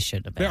asked. I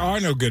shouldn't have asked. There are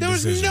no good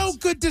decisions. There was no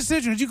good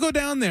decisions. You go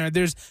down there.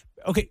 There's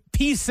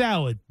pea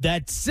salad.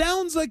 That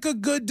sounds like a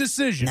good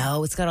decision.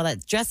 No, it's got all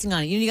that dressing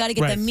on it. You got to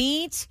get the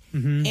meat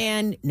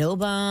and no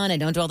bun. And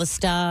don't do all the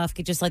stuff.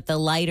 Get just like the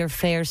lighter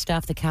fare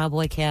stuff, the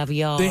cowboy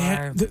caviar. They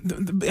had,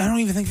 I don't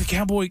even think the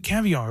cowboy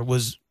caviar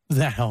was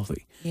that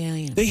healthy.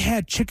 Yeah. They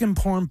had chicken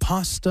parm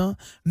pasta,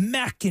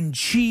 mac and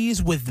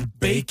cheese with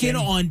bacon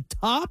on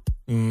top,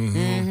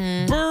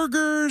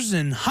 burgers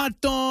and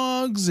hot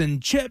dogs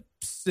and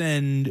chips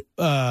and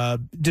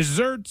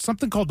desserts,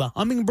 something called the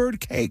hummingbird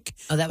cake.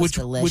 Oh, that was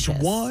delicious. Which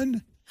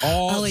won?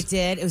 Oh, it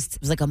did? It was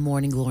like a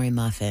morning glory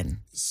muffin.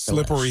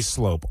 Slippery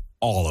slope,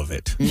 all of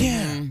it.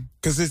 Yeah.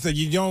 Because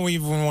you don't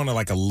even want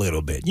a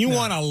little bit. You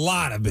want a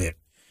lot of it.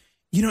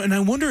 And I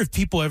wonder if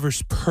people ever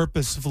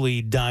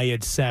purposefully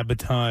diet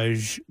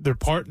sabotage their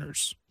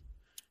partners.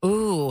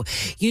 Ooh,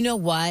 you know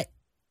what?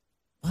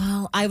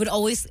 Well, I would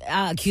always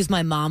accuse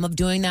my mom of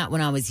doing that when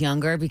I was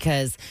younger,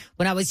 because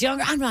when I was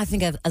younger, I don't know, I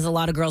think as a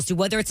lot of girls do,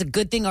 whether it's a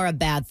good thing or a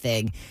bad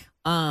thing,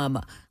 I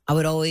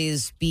would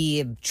always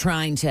be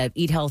trying to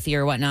eat healthy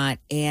or whatnot.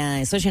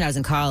 And especially when I was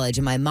in college,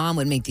 and my mom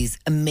would make these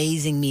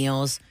amazing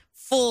meals.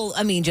 Full,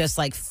 just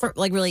like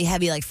really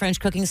heavy, like French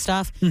cooking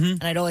stuff.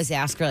 And I'd always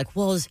ask her,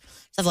 well, does it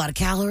have a lot of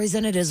calories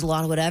in it? Is a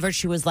lot of whatever?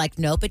 She was like,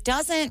 nope, it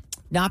doesn't.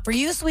 Not for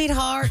you,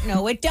 sweetheart.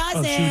 No, it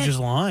doesn't. She would just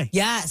lie.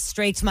 Yeah,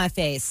 straight to my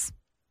face.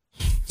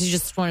 She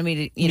just wanted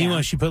me to,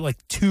 Meanwhile, she put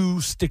 2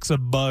 sticks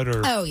of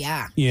butter. Oh,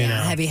 yeah.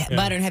 Heavy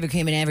butter and heavy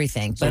cream and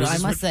everything. But I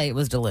must say it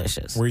was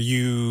delicious. Were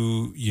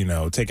you,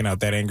 taking out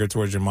that anger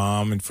towards your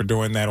mom and for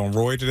doing that on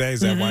Roy today? Is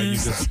that why you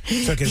just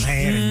took his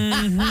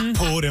hand and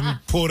pulled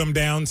him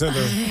down to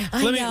the...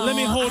 Let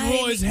me hold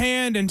Roy's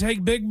hand and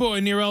take Big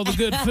Boy near all the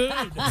good food.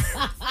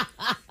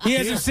 He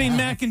hasn't seen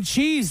mac and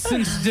cheese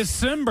since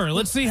December.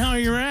 Let's see how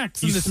he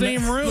reacts in the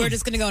same room. We're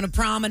just going to go on a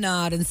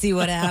promenade and see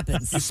what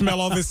happens. You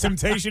smell all this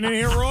temptation in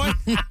here, Roy?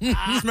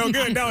 Smell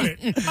good, don't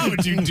it? How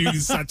would you do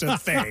such a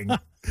thing?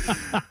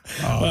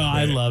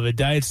 I love it.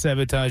 Diet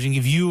sabotaging.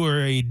 If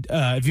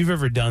you've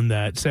ever done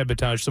that,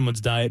 sabotage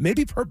someone's diet,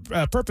 maybe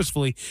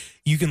purposefully,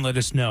 you can let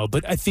us know.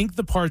 But I think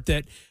the part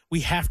that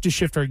we have to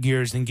shift our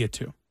gears and get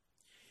to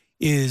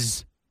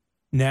is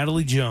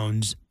Natalie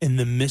Jones and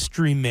the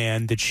mystery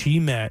man that she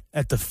met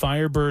at the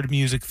Firebird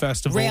Music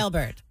Festival.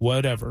 Railbird.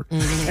 Whatever.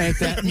 At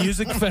that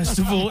music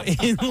festival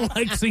in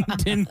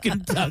Lexington,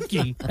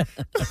 Kentucky.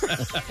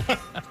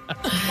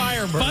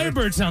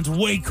 Firebird sounds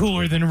way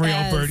cooler than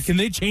Railbird. Yes. Can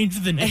they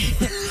change the name?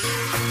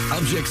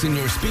 Objects in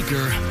your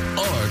speaker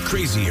are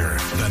crazier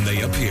than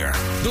they appear.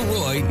 The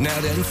Roy,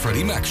 Nat, and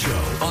Freddie Mac Show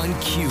on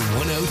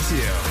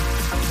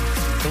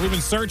Q102. So we've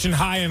been searching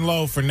high and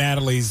low for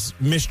Natalie's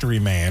mystery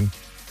man.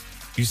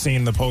 You've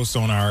seen the post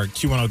on our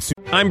Q102.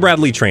 I'm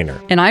Bradley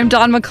Trainer. And I'm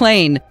Don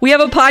McClain. We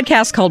have a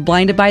podcast called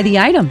Blinded by the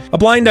Item. A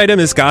blind item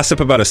is gossip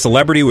about a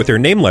celebrity with their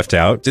name left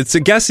out. It's a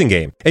guessing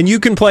game, and you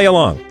can play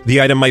along. The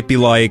item might be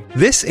like,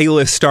 this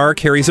A-list star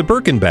carries a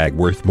Birkin bag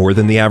worth more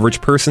than the average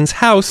person's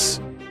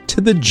house to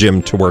the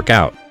gym to work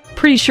out.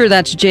 Pretty sure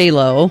that's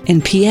J-Lo.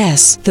 And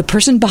P.S. the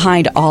person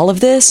behind all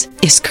of this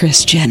is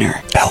Kris Jenner,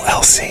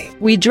 LLC.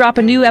 We drop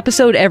a new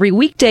episode every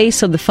weekday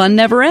so the fun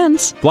never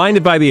ends.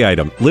 Blinded by the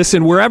Item.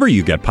 Listen wherever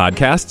you get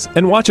podcasts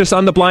and watch us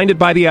on the Blinded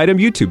by the Item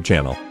YouTube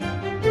channel.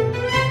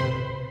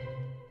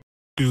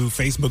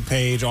 Facebook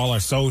page, all our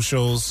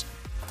socials,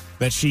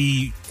 that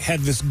she had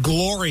this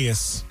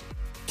glorious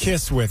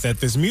kiss with at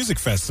this music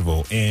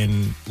festival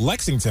in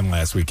Lexington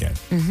last weekend.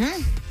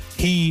 Mm-hmm.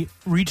 He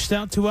reached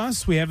out to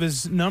us. We have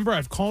his number.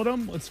 I've called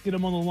him. Let's get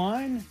him on the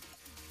line.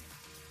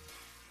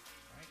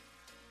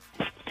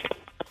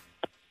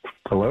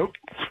 Hello?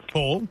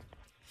 Cole.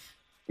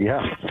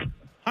 Yeah.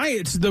 Hi,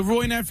 it's the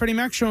Roy, Nat, Freddie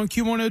Mac Show on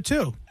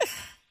Q102.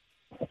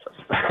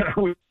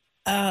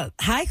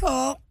 Hi,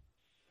 Cole.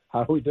 How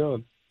are we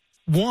doing?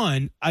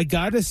 One, I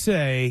got to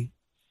say,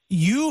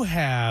 you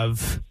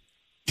have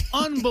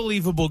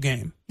unbelievable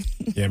game.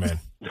 Yeah, man.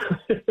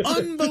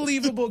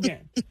 Unbelievable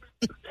game.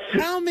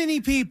 How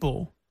many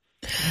people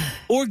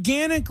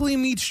organically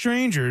meet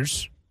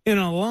strangers in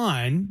a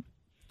line?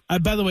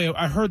 By the way,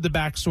 I heard the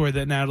backstory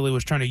that Natalie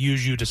was trying to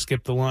use you to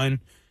skip the line.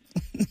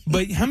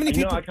 But how many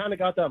people? I kind of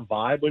got that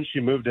vibe when she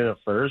moved in at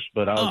first,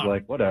 but I was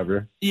like,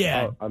 whatever.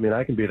 Yeah. I mean,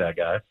 I can be that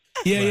guy.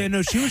 Yeah,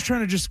 no, she was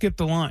trying to just skip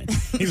the line.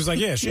 He was like,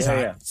 yeah, she's hot.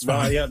 Yeah. It's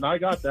fine. No, I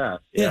got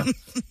that. Yeah.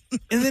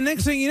 And the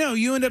next thing you know,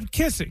 you end up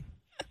kissing.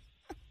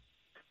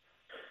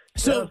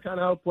 So that's kind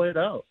of how it played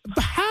out.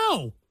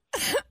 How?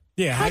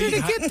 Yeah, how did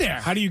it get there?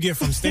 How do you get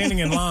from standing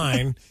in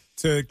line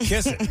to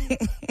kissing?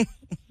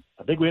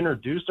 I think we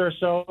introduced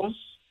ourselves.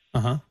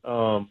 Uh-huh.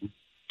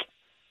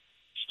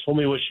 She told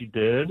me what she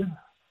did,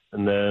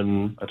 and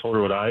then I told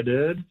her what I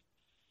did.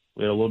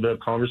 We had a little bit of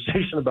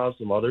conversation about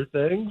some other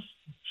things.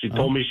 She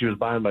told me she was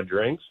buying my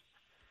drinks.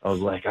 I was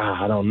like,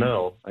 I don't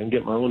know. I can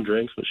get my own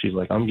drinks, but she's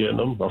like, I'm getting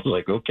them. I was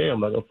like, okay, I'm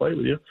not going to fight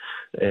with you.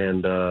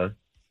 And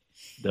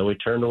then we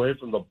turned away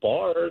from the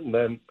bar, and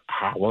then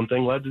one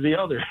thing led to the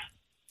other.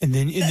 And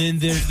then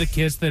there's the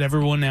kiss that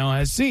everyone now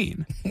has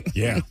seen.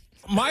 Yeah.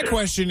 My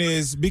question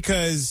is,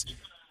 because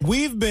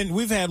we've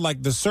had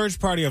like the search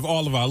party of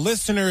all of our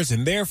listeners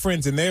and their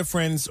friends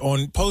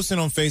on posting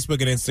on Facebook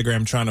and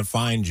Instagram trying to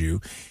find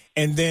you.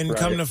 And then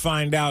come to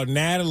find out,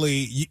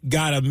 Natalie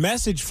got a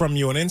message from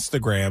you on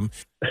Instagram.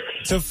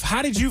 So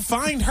how did you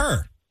find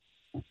her?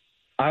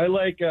 I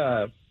was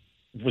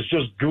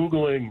just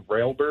Googling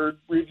Railbird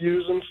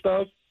reviews and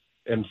stuff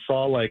and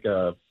saw like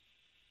a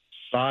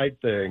side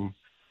thing.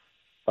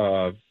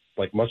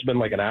 Must have been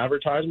like an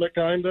advertisement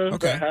kind of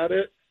that had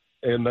it.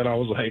 And then I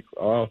was like,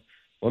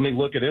 let me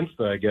look at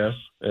Insta, I guess.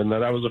 And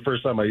then that was the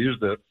first time I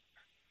used it.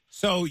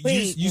 So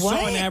you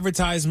saw an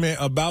advertisement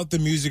about the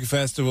music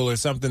festival or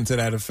something to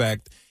that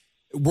effect.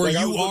 Were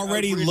you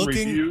already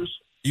looking? Reviews.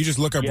 You just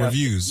look up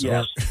reviews.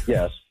 Yes.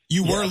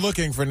 You were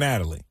looking for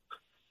Natalie.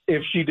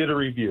 If she did a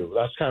review,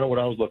 that's kind of what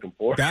I was looking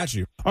for. Got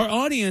you. Our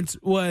audience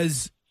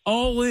was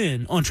all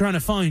in on trying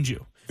to find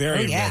you.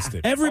 Very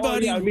invested.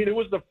 Everybody. I mean, it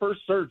was the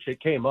first search.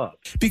 It came up.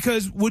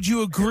 Because would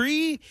you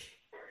agree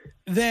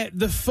that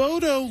the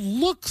photo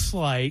looks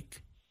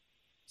like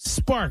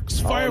sparks,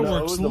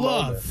 fireworks,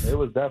 love? It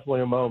was definitely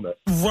a moment.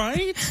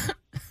 Right?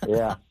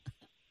 Yeah.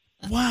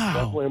 Wow.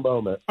 Definitely a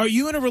moment. Are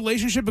you in a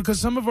relationship? Because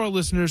some of our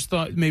listeners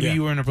thought maybe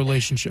you were in a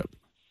relationship.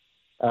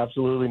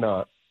 Absolutely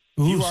not.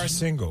 You are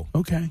single.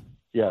 Okay.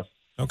 Yes.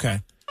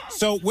 Okay.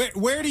 So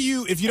where do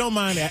you, if you don't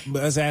mind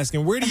us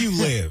asking, where do you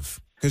live?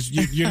 Because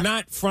you're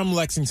not from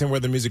Lexington where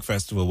the music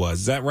festival was.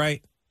 Is that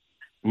right?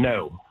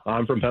 No.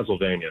 I'm from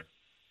Pennsylvania.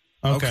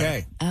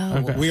 Okay.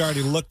 Oh. We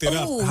already looked it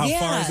up. How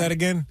far is that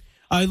again?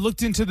 I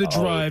looked into the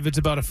drive. It's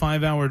about a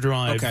 5-hour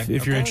drive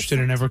if you're interested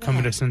in ever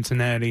coming to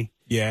Cincinnati.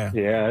 Yeah.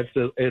 Yeah,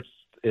 it's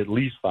at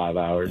least 5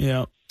 hours.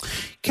 Yeah.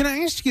 Can I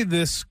ask you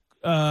this?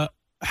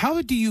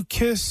 How do you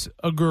kiss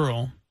a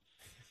girl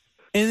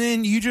and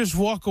then you just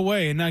walk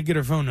away and not get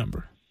her phone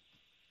number?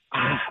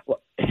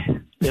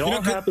 It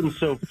all happened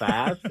so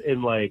fast,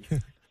 and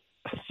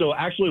so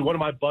actually one of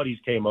my buddies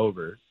came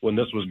over when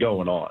this was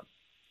going on.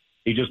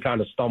 He just kind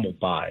of stumbled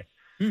by,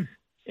 and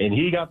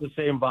he got the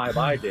same vibe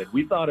I did.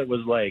 We thought it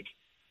was like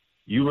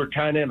you were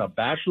kind of in a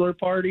bachelor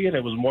party, and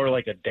it was more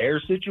like a dare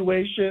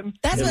situation.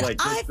 That's and what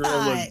I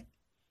thought.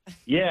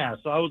 Yeah,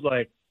 so I was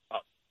like,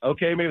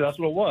 okay, maybe that's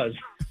what it was.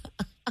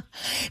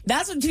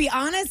 That's what, to be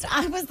honest,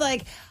 I was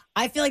like,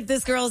 I feel like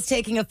this girl is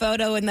taking a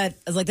photo and that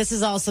is like, this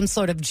is all some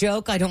sort of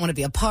joke I don't want to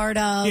be a part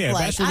of. Yeah,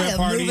 like, I am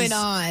parties, moving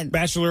on.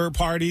 Bachelor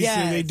parties,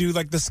 Yes. they do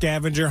like the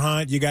scavenger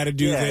hunt. You got to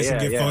do this and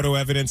get photo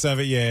evidence of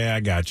it. Yeah, I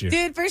got you.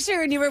 Dude, for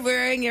sure. And you were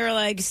wearing your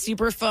like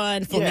super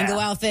fun flamingo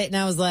outfit. And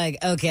I was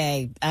like,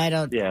 okay, I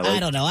don't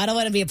know. I don't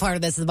want to be a part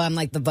of this. I'm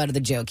like the butt of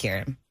the joke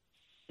here.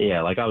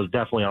 Yeah, like I was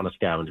definitely on a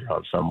scavenger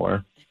hunt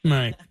somewhere.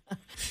 Right.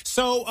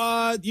 So,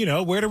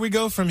 where do we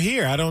go from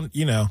here? I don't,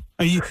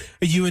 Are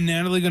you and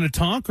Natalie going to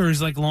talk, or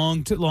is like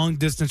long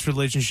distance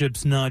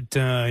relationships not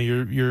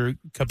your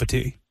cup of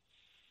tea?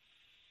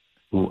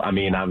 I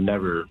mean, I've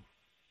never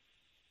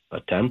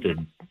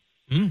attempted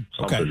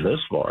something this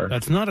far.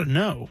 That's not a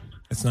no.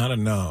 It's not a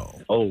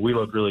no. Oh, we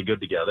look really good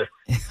together.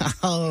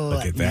 Oh,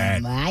 look at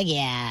that! My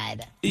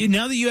God!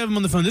 Now that you have him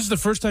on the phone, this is the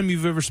first time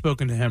you've ever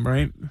spoken to him,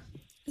 right?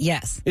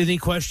 Yes. Any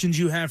questions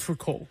you have for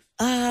Cole?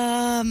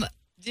 I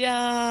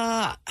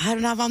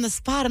don't know. I'm on the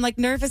spot. I'm like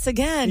nervous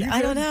again.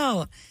 I don't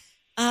know.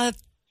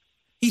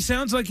 He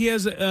sounds like he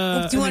has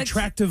an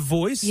attractive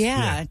voice.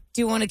 Yeah.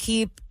 Do you want to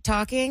keep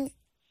talking?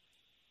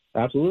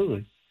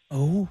 Absolutely.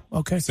 Oh,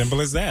 okay. Simple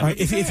as that. All right,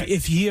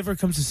 if he ever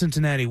comes to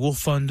Cincinnati, we'll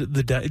fund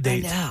the date. I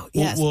know.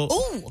 Yes.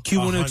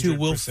 Q102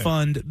 will 100%.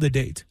 fund the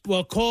date.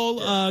 Well,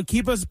 Cole,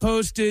 keep us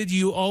posted.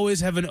 You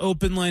always have an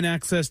open line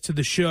access to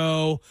the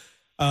show.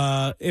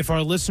 If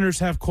our listeners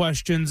have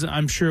questions,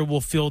 I'm sure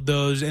we'll field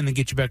those and then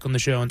get you back on the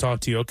show and talk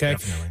to you. Okay,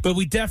 Definitely. but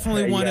we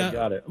definitely want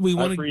to.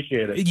 I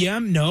appreciate it. Yeah,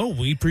 no,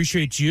 we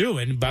appreciate you.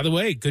 And by the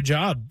way, good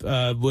job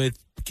with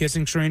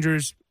kissing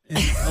strangers in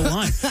a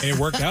line. And it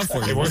worked out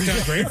for you. It worked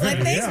out great for Like,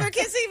 you. thanks for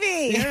kissing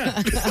me. Yeah.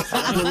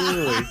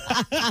 Absolutely.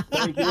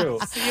 Thank you.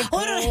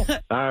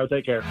 All right,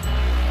 take care.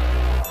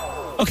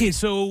 Okay,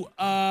 so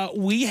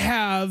we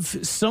have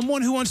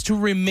someone who wants to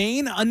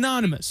remain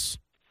anonymous,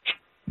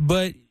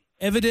 but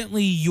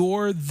evidently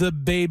you're the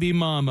baby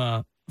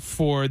mama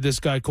for this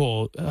guy,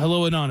 Cole.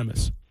 Hello,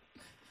 Anonymous.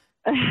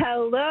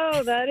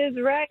 Hello, that is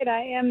right.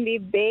 I am the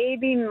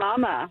baby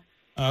mama.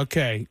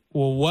 Okay.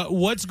 Well,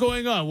 what's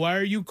going on? Why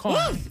are you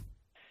calling?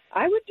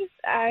 I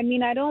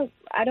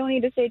don't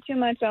need to say too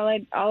much.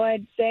 All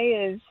I'd say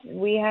is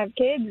we have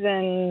kids,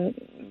 and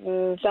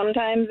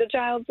sometimes the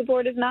child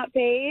support is not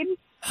paid.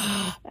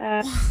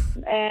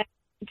 And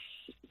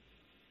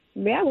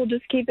yeah, we'll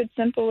just keep it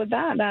simple with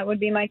that. That would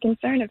be my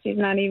concern if he's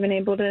not even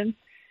able to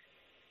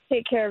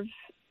take care of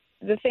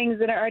the things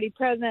that are already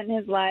present in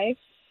his life.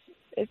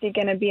 Is he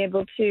going to be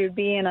able to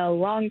be in a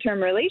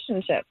long-term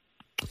relationship?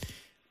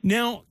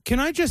 Now, can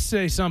I just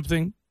say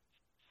something?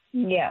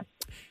 Yeah.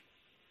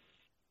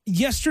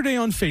 Yesterday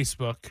on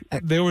Facebook,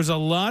 there was a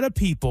lot of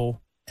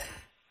people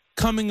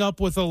coming up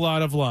with a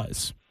lot of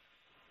lies.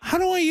 How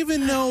do I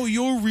even know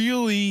you're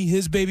really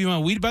his baby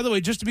mama? By the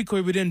way, just to be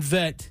clear, we didn't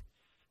vet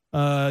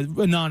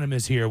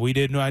Anonymous here. We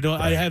didn't.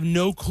 I have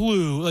no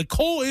clue. Like,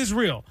 Cole is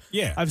real.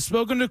 Yeah. I've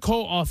spoken to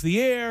Cole off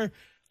the air.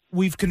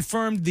 We've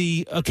confirmed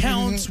the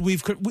accounts.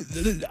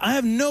 I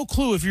have no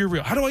clue if you're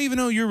real. How do I even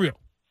know you're real?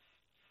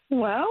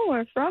 Well,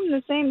 we're from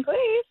the same place,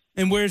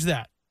 And where's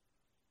that?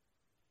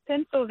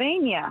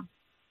 Pennsylvania.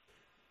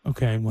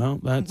 Okay, well,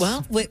 that's...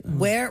 Well,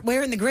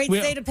 where in the great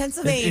state of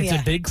Pennsylvania?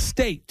 It's a big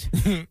state.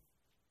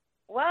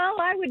 Well,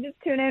 I would just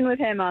tune in with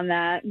him on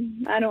that.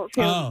 I don't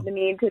feel the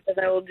need to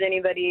divulge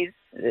anybody's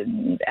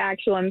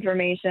actual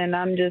information.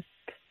 I'm just...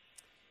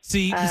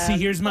 See,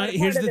 here's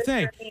the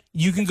thing.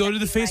 You can go to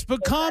the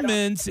Facebook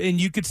comments and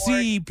you could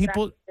see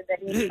people... That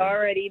he's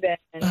already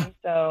been,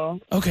 so...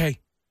 Okay.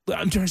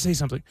 I'm trying to say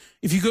something.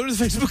 If you go to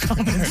the Facebook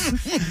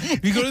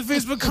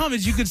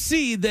comments, you can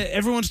see that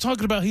everyone's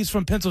talking about he's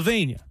from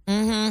Pennsylvania.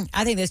 Mm-hmm.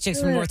 I think this chick's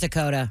from North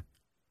Dakota.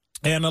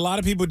 And a lot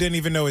of people didn't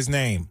even know his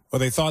name, or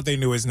they thought they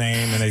knew his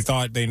name, and they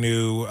thought they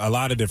knew a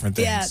lot of different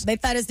things. Yeah, they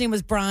thought his name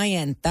was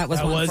Brian. That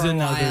was one for a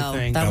another while.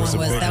 thing. That was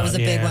a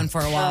big one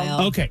for a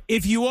while. Okay,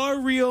 if you are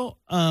real,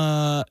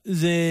 then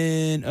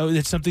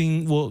it's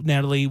something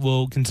Natalie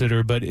will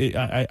consider, but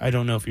I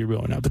don't know if you're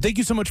real or not. But thank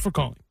you so much for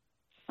calling.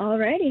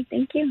 Alrighty,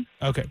 thank you.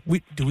 Okay,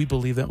 do we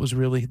believe that was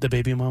really the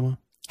baby mama?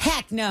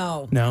 Heck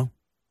no. No?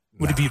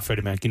 Would it be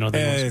Freddie Mac? You know,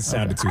 it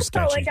sounded too sketchy.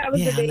 I felt like I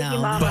was the baby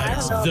mama. But I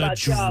don't know the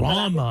about y'all,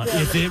 drama,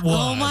 but if it was.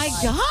 Oh my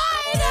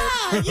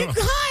God, you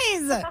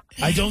guys!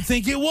 I don't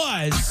think it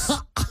was.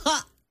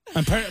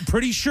 I'm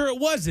pretty sure it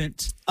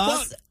wasn't.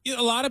 Well,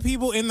 a lot of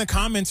people in the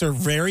comments are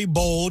very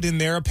bold in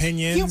their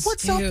opinions. Yeah,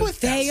 what's up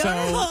with that? They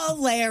are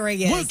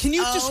hilarious. Well, can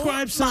you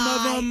describe some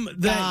of them?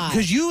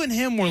 Because you and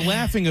him were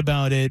laughing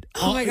about it.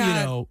 Oh my God. You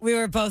know, we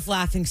were both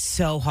laughing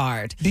so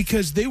hard.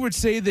 because they would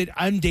say that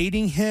I'm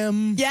dating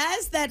him.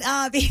 Yes, that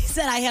he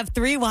said I have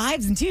 3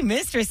 wives and 2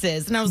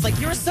 mistresses, and I was like,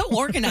 "You're so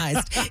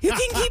organized. You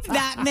can keep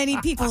that many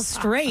people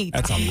straight."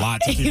 That's a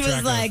lot to keep He was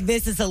track like, of.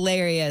 "This is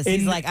hilarious."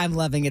 He's like, "I'm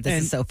loving it.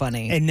 This is so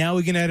funny." And now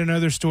we can add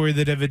another story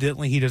that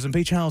evidently he doesn't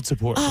pay child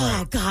support.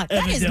 Oh God,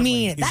 that is Evidently.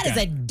 mean. That is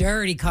a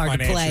dirty card to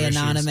Financial play, issues.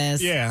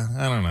 Anonymous. Yeah,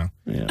 I don't know.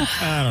 Yeah.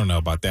 I don't know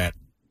about that.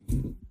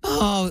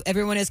 Oh,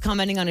 everyone is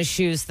commenting on his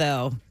shoes,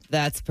 though.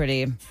 That's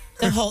pretty.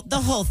 The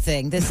whole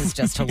thing. This is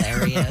just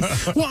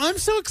hilarious. Well, I'm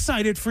so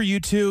excited for you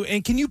two.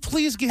 And can you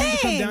please get him to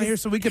come down Thanks. here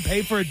so we can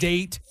pay for a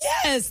date?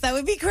 Yes, that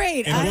would be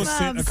great. And we'll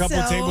sit a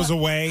couple tables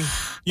away,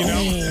 you know?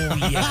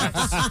 Oh,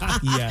 yes.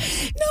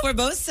 Yes. No, we're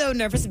both so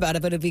nervous about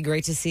it, but it'd be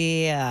great to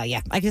see.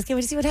 I just can't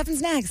wait to see what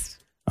happens next.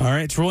 All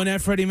right, it's Roy Nat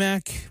Freddie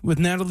Mac with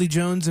Natalie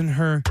Jones and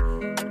her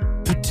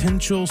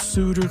potential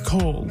suitor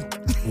Cole.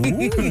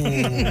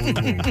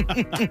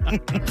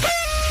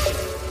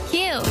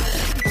 Cute.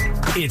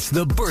 It's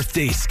the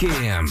birthday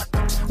scam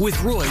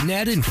with Roy,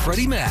 Nat, and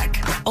Freddie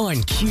Mac on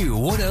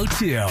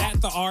Q102.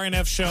 At the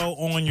RNF show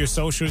on your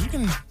socials, you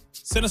can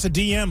send us a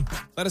DM.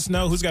 Let us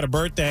know who's got a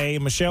birthday.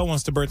 Michelle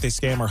wants to birthday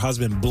scam her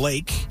husband,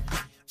 Blake.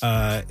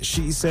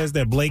 She says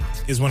that Blake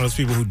is one of those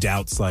people who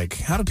doubts, like,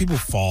 how do people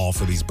fall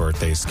for these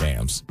birthday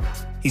scams?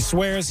 He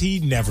swears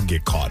he'd never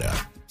get caught up.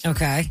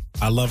 Okay.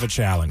 I love a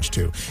challenge,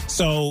 too.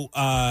 So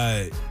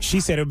she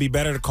said it would be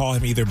better to call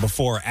him either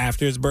before or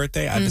after his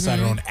birthday. I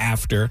decided on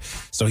after,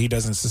 so he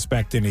doesn't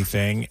suspect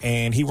anything.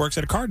 And he works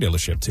at a car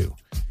dealership, too.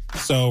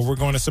 So we're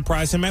going to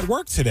surprise him at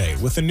work today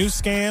with a new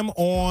scam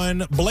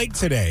on Blake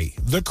today.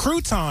 The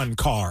Crouton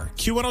car.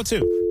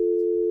 Q102.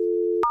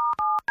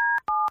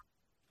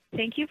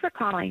 Thank you for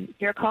calling.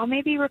 Your call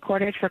may be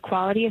recorded for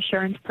quality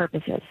assurance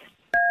purposes.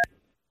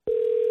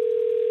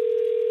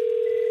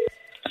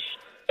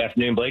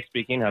 Afternoon, Blake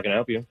speaking. How can I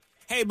help you?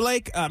 Hey,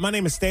 Blake. My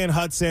name is Stan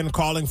Hudson,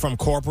 calling from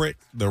corporate,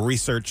 the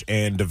research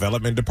and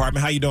development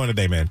department. How you doing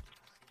today, man?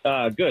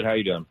 Good. How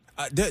you doing?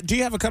 Do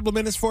you have a couple of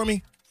minutes for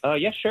me?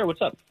 Yeah, sure.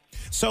 What's up?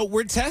 So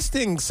we're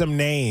testing some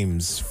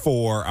names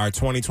for our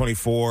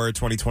 2024,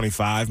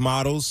 2025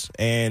 models,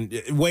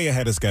 and way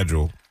ahead of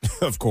schedule,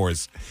 of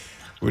course.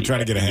 We're trying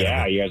to get ahead of it.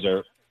 Yeah, you guys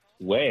are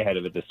way ahead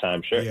of it this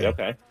time. Sure. Yeah.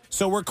 Okay.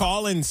 So we're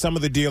calling some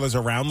of the dealers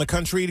around the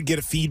country to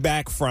get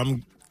feedback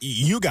from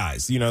you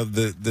guys, you know,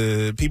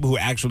 the people who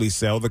actually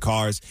sell the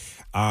cars.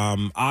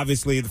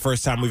 Obviously, the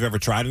first time we've ever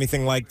tried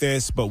anything like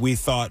this, but we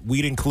thought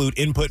we'd include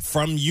input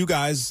from you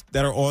guys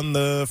that are on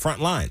the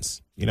front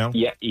lines, you know?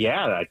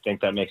 Yeah, I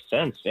think that makes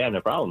sense. Yeah, no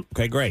problem.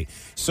 Okay, great.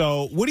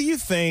 So what do you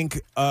think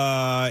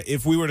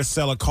if we were to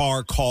sell a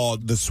car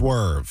called the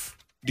Swerve?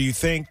 Do you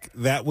think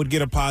that would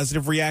get a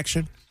positive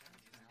reaction?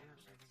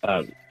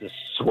 The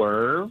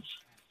Swerve?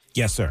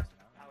 Yes, sir.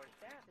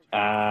 No,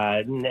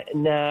 I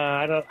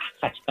don't.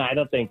 I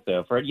don't think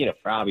so. For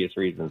obvious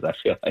reasons, I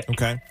feel like.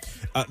 Okay,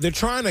 they're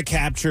trying to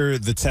capture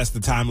the test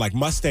of time, like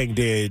Mustang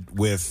did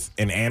with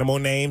an animal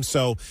name.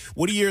 So,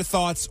 what are your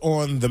thoughts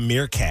on the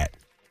Meerkat?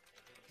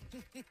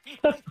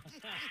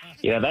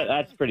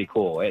 That's pretty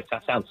cool. It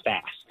sounds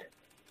fast.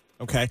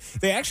 Okay,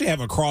 they actually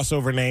have a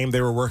crossover name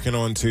they were working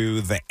on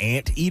too, the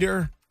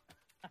Anteater.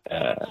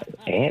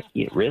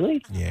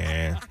 Really?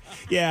 Yeah.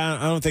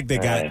 I don't think they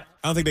got.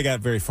 I don't think they got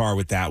very far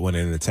with that one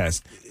in the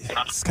test.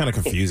 It's kind of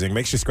confusing.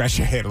 Makes you scratch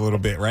your head a little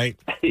bit, right?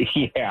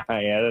 Yeah.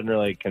 It doesn't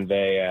really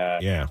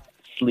convey.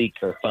 Sleek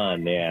or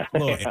fun. Yeah. A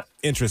little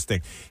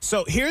interesting.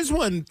 So here's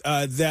one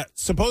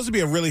that's supposed to be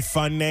a really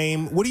fun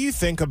name. What do you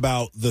think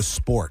about the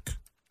Spork?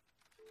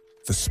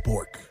 The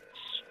Spork.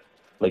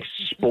 Like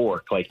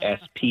Spork, like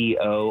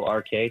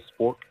SPORK,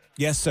 Spork.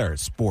 Yes, sir.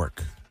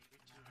 Spork.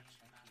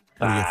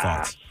 What are your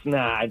thoughts?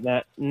 Nah.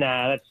 That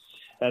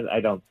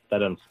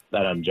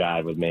doesn't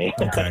jive with me.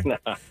 Okay.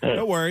 Nah.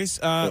 No worries.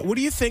 What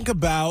do you think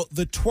about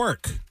the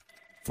Twerk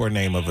for a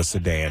name of a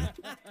sedan?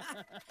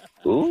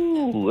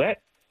 Ooh,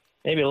 that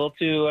maybe a little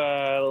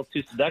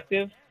too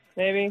seductive.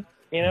 Maybe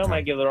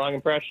might give the wrong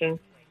impression.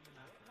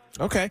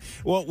 Okay.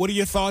 Well, what are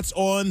your thoughts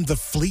on the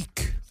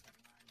Fleek?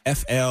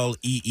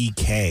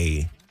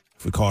 FLEEK.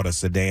 If we call it a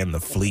sedan, the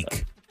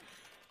Fleek.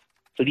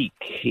 Fleek.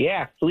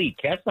 Yeah, Fleek.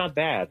 That's not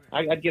bad.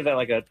 I'd give that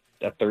like a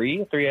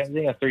 3. I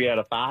think a 3 out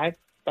of 5.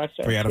 5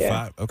 stars. 3 out of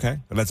 5. Okay.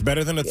 Well, that's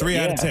better than a 3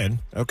 out of 10.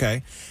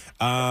 Okay.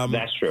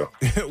 That's true.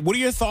 What are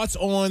your thoughts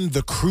on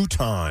the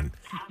Crouton?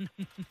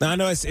 Now, I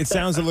know it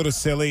sounds a little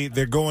silly.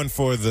 They're going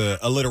for the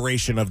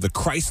alliteration of the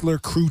Chrysler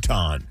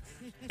Crouton.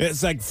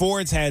 It's like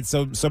Ford's had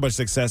so much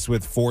success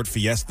with Ford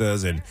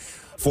Fiestas and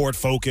Ford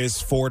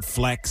Focus, Ford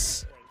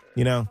Flex,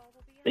 Yeah,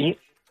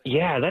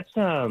 that's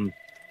the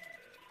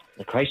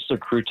Chrysler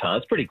Crouton.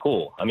 It's pretty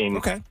cool. I mean,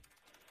 okay,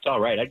 it's all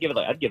right. I'd give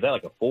that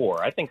like a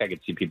 4. I think I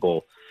could see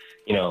people,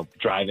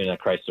 driving a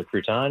Chrysler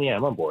Crouton. Yeah,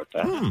 I'm on board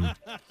with that.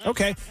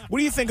 Okay, what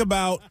do you think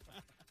about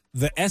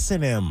the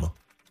S&M?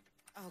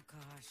 Oh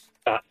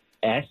gosh.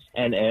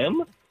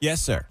 S&M?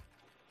 Yes, sir.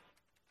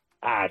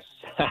 That's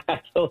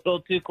a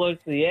little too close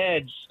to the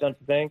edge, don't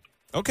you think?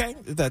 Okay,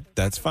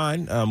 that's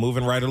fine.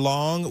 Moving right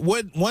along.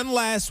 One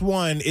last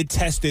one. It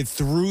tested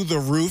through the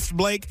roof,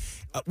 Blake.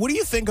 What do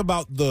you think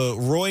about the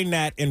Roy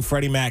Nat and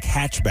Freddie Mac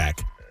hatchback?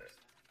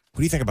 What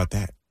do you think about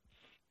that?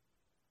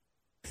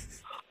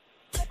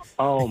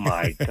 Oh,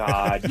 my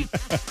God.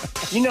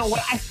 You know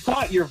what? I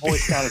thought your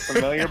voice sounded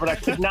familiar, but I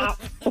could not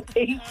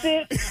place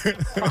it.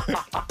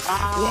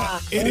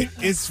 Well,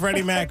 it's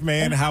Freddie Mac,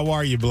 man. How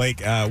are you, Blake?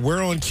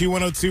 We're on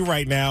Q102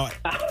 right now.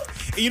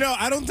 You know,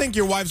 I don't think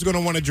your wife's going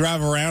to want to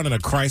drive around in a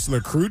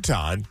Chrysler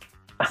Crouton.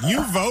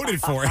 You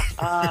voted for it.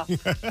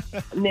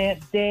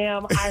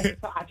 Damn, I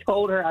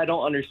told her I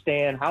don't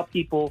understand how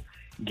people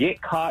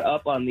get caught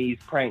up on these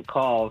prank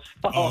calls.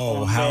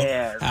 Oh,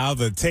 man. How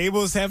the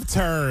tables have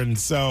turned.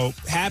 So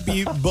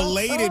happy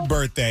belated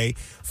birthday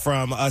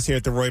from us here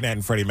at the Roy Nat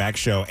and Freddie Mac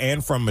show,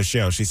 and from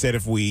Michelle. She said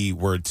if we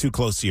were too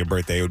close to your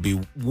birthday, it would be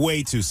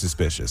way too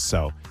suspicious.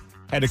 So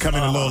had to come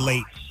in a little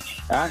late.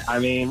 I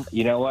mean,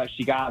 you know what?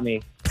 She got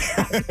me.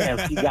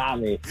 Damn, she got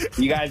me.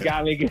 You guys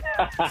got me.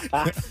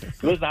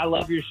 Listen, I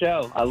love your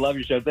show.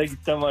 Thank you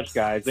so much,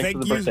 guys. Thanks for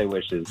the birthday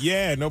wishes.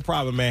 Yeah, no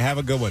problem, man. Have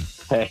a good one.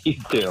 Hey, you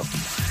too.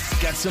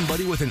 Got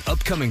somebody with an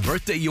upcoming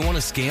birthday you want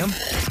to scam?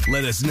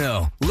 Let us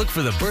know. Look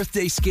for the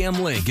birthday scam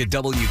link at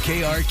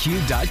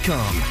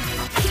WKRQ.com.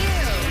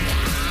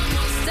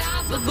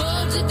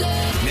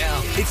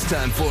 Now it's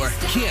time for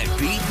Can't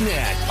Beat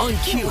Nat on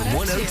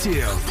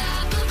Q102.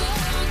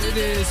 It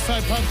is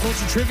 5 Pop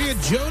Culture Trivia.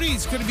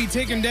 Jody's going to be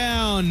taking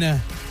down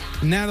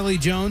Natalie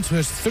Jones, who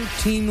has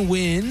 13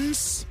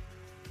 wins.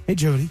 Hey,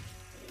 Jody.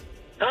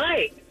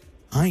 Hi.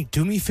 Hi,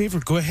 do me a favor.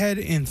 Go ahead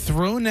and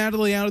throw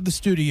Natalie out of the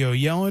studio.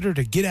 Yell at her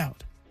to get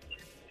out.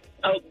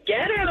 Oh,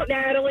 get out,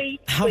 Natalie.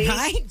 All please.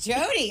 right,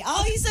 Jody.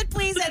 Oh, you said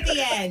please at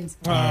the end.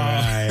 All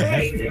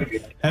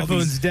right.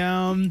 Headphones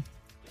down.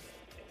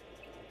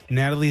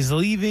 Natalie's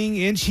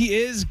leaving, and she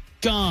is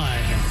gone.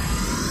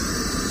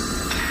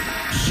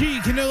 She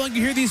can no longer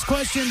hear these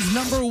questions.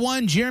 Number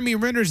one, Jeremy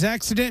Renner's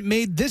accident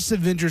made this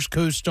Avengers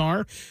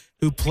co-star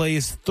who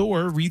plays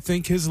Thor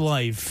rethink his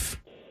life.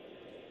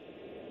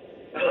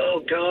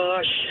 Oh,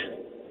 gosh.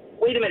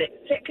 Wait a minute.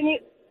 Can you...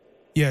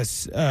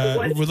 Yes,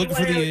 we're looking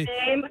for the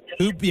name?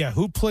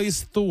 Who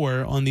plays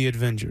Thor on the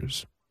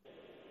Avengers?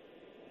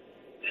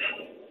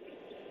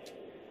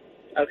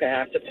 Okay, I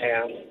have to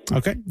pass.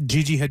 Okay,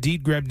 Gigi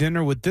Hadid grabbed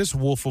dinner with this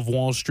Wolf of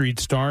Wall Street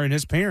star and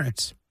his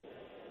parents.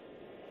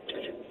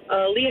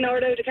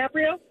 Leonardo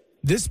DiCaprio?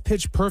 This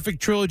Pitch Perfect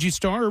trilogy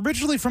star,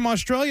 originally from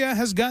Australia,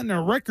 has gotten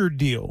a record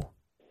deal.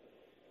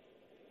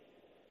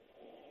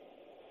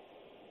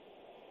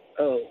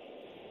 Oh.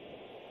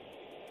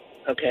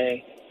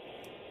 Okay.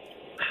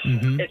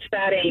 Mm-hmm. It's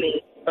Fat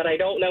Amy, but I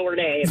don't know her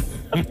name.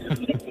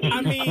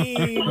 I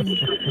mean,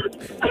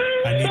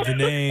 I need the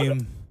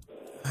name.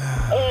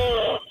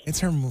 It's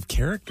her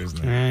character's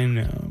name. I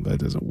know, that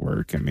doesn't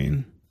work. I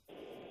mean,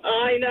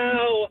 I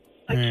know.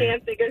 I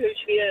can't think of who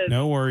she is.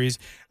 No worries.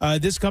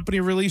 This company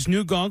released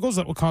new goggles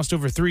that will cost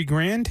over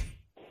 $3,000.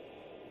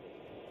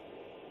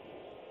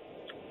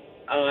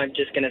 I'm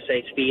just going to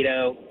say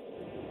Speedo.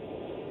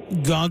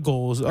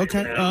 Goggles.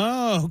 Okay.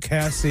 Oh,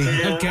 Cassie.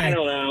 Okay. I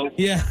don't know.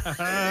 Yeah.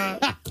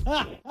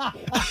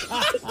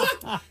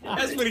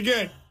 That's pretty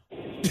good.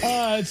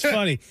 Oh, it's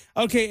funny.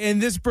 Okay, and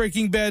this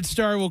Breaking Bad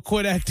star will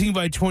quit acting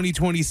by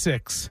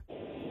 2026.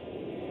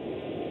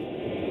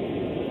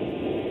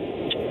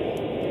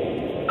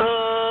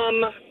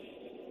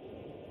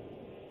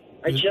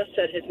 I just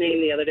said his name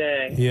the other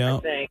day. Yeah. I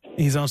think.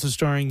 He's also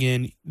starring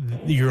in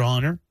Your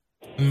Honor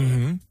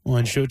on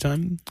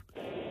Showtime.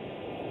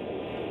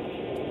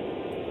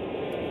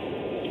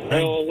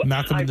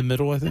 Malcolm in the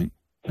Middle, I think.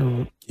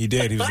 He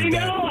did. He was the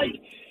dad.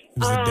 He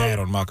was the dad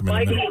on Malcolm in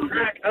the Middle.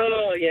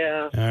 Oh,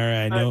 yeah. All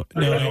right. No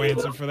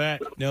answer for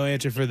that. No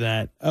answer for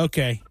that.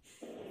 Okay.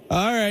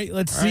 All right.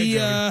 Let's see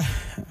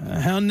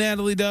how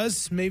Natalie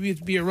does. Maybe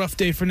it'd be a rough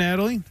day for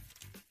Natalie.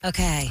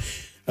 Okay.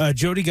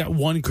 Jody got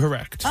one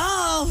correct.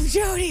 Oh,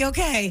 Jody.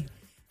 Okay.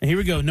 And here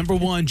we go. Number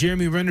one,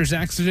 Jeremy Renner's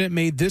accident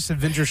made this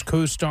Avengers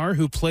co-star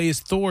who plays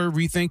Thor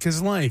rethink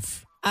his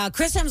life.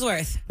 Chris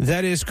Hemsworth.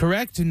 That is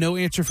correct. No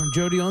answer from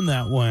Jody on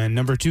that one.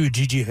 Number two,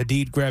 Gigi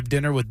Hadid grabbed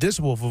dinner with this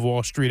Wolf of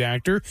Wall Street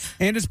actor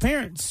and his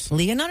parents.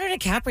 Leonardo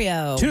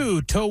DiCaprio.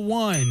 Two to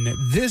one.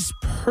 This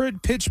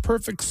Pitch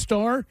Perfect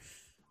star,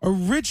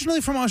 originally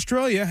from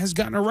Australia, has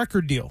gotten a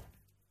record deal.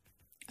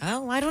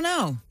 Oh, I don't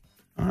know.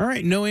 All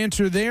right, no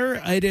answer there.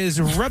 It is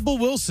Rebel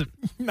Wilson.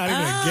 Not even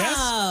a guess.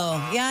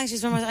 Oh, yeah,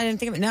 she's from. I didn't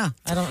think of it. No,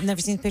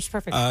 never seen Pitch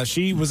Perfect.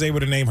 She was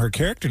able to name her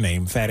character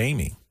name, Fat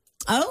Amy.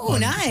 Oh,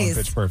 nice.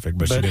 On Pitch Perfect,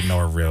 but she didn't know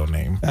her real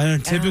name.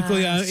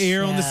 Typically, I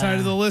err on the side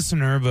of the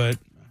listener, but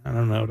I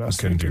don't know what else.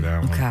 Couldn't do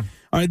that one. Okay.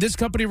 All right, this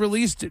company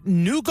released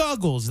new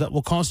goggles that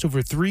will cost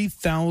over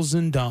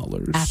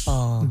 $3,000.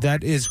 Apple.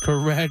 That is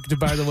correct.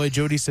 By the way,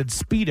 Jody said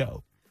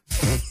Speedo.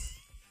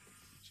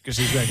 Because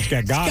she's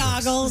got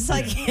goggles. Goggles.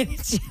 I get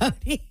it,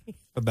 Jody.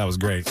 But that was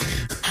great.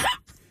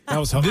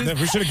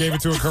 We should have gave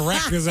it to her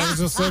correct because that was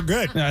just so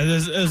good. That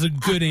was a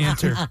good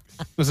answer.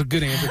 It was a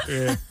good answer.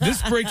 Yeah.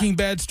 This Breaking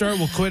Bad star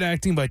will quit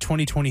acting by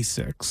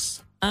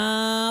 2026.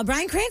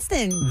 Bryan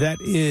Cranston. That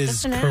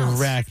is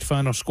correct.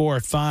 Final score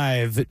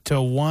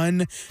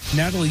 5-1.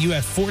 Natalie, you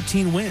have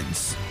 14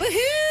 wins.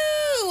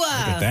 Woohoo! Look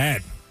at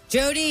that.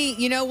 Jody,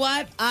 you know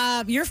what?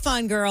 You're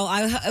fun, girl.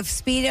 If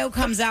Speedo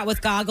comes out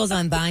with goggles,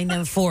 I'm buying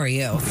them for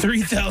you.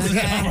 $3,000.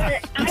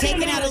 Okay? I'm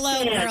taking out a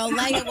loan, girl.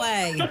 Lay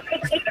away.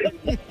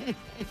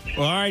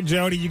 Well, all right,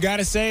 Jody, you got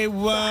to say,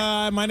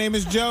 my name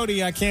is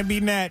Jody. I can't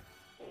beat Nat.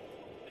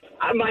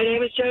 My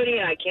name is Jody,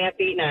 and I can't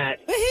beat Nat.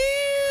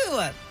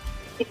 Woohoo!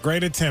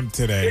 Great attempt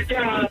today. Good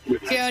job.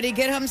 Jody,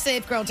 get home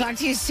safe, girl. Talk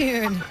to you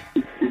soon.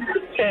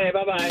 Okay,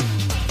 bye-bye.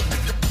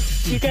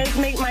 You guys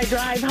make my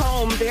drive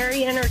home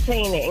very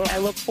entertaining. I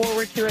look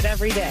forward to it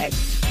every day.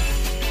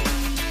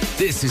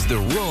 This is the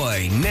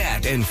Roy,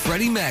 Nat, and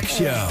Freddie Mac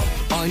Show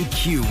on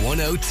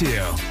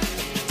Q102.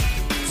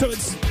 So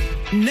it's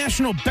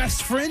National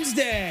Best Friends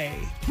Day.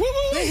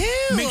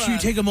 Woohoo! Make sure you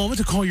take a moment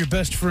to call your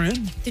best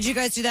friend. Did you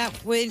guys do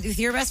that with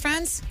your best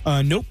friends?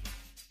 Nope.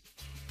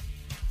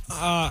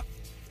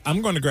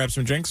 I'm going to grab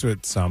some drinks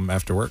with some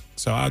after work,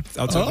 so I'll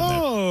tell them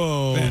that.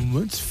 Oh,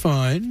 that's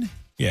fun.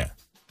 Yeah.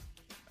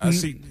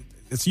 See,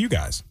 it's you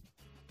guys.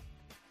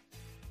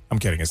 I'm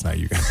kidding. It's not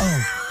you guys.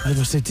 Oh, I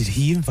was say, did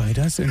he invite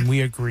us and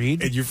we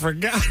agreed? And you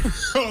forgot.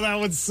 Oh, that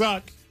would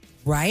suck.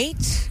 Right?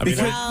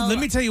 Let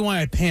me tell you why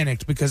I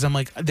panicked, because I'm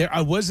like,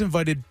 I was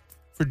invited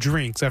for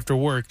drinks after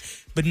work,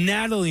 but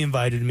Natalie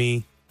invited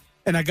me,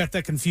 and I got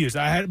that confused.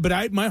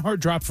 My heart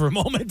dropped for a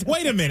moment.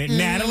 Wait a minute.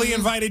 Natalie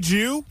invited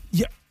you?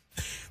 Yeah.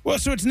 Well,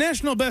 so it's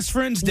National Best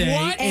Friends Day.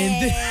 What?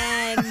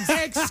 And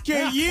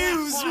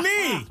excuse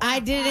me.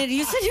 I did it.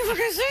 You said you were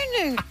going to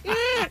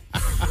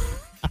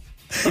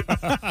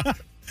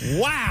sing.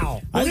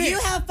 Wow. Well, you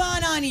have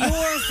fun on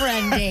your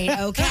friend date,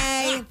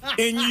 okay?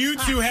 And you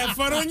two have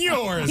fun on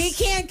yours. He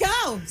can't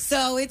go,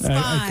 so it's fine.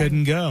 I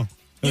couldn't go.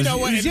 You know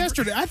what? It was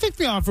yesterday. I think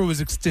the offer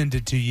was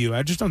extended to you.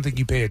 I just don't think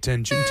you pay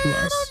attention to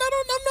us.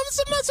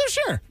 I'm not so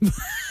sure.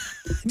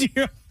 Do you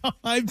know how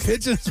I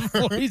pitch his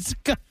voice?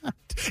 God.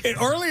 And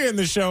earlier in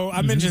the show,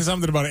 I mentioned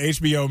something about an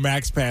HBO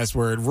Max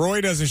password.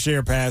 Roy doesn't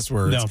share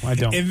passwords. No, I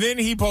don't. And then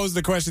he posed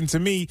the question to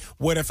me,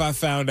 what if I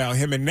found out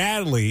him and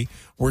Natalie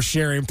were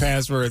sharing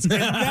passwords?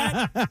 And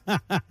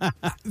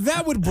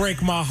that would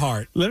break my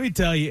heart. Let me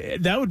tell you,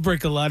 that would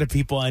break a lot of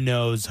people I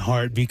know's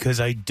heart, because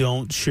I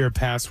don't share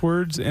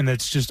passwords, and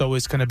it's just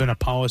always kind of been a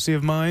policy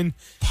of mine.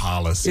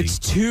 Policy? It's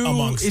too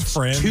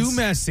friends? too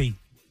messy.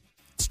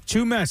 It's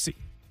too messy.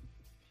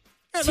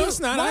 Yeah, no, it's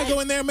not. I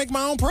go in there and make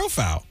my own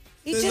profile.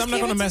 I'm not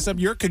going to mess up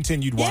your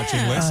continued watching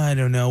list. I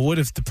don't know. What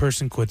if the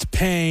person quits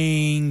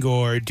paying,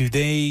 or do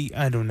they?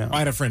 I don't know. I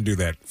had a friend do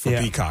that for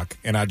Peacock,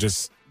 and I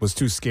just was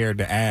too scared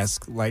to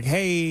ask. Like,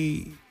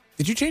 hey,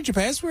 did you change your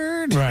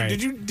password? Right.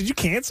 Did you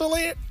cancel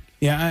it?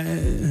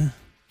 Yeah.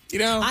 You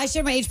know, I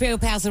shared my HBO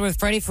password with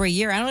Freddie for a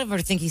year. I don't ever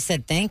think he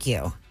said thank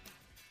you.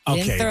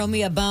 He didn't throw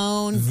me a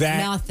bone.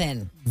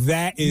 Nothing.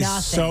 That is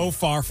so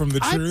far from the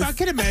truth. I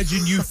can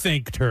imagine you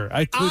thanked her.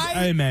 I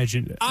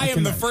imagined it. I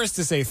am the first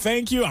to say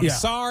thank you. I'm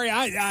sorry.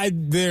 I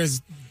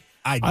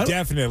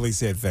definitely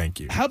said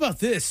thank you. How about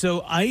this?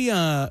 So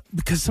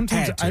because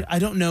sometimes I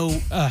don't know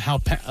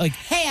how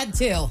had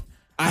to.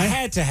 I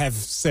had to have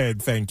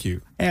said thank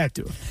you. Had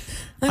to.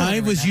 I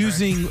was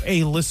using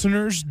a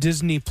listener's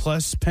Disney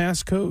Plus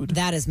passcode.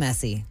 That is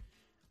messy.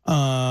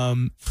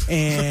 And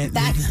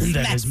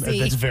that's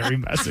very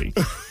messy.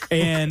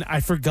 And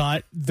I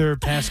forgot their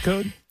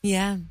passcode.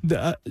 Yeah.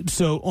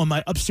 So on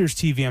my upstairs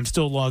TV, I'm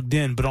still logged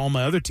in, but on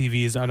my other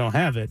TVs, I don't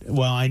have it.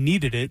 Well, I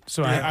needed it,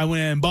 so I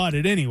went and bought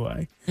it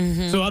anyway.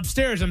 Mm-hmm. So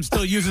upstairs, I'm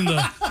still using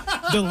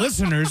the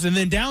listeners, and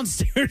then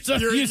downstairs,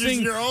 I'm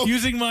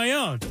using my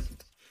own.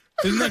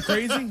 Isn't that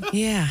crazy?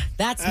 Yeah,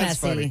 that's messy.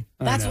 Funny.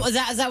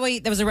 Is that why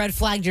that was a red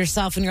flag to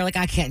yourself, and you're like,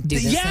 I can't do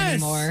this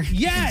anymore?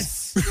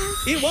 Yes,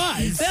 it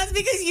was. That's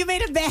because you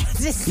made a bad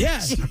decision.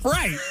 Yes,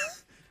 right.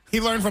 He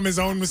learned from his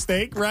own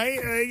mistake, right?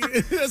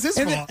 That's his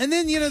fault. And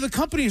then, the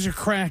companies are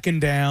cracking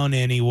down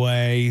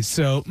anyway,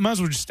 so might as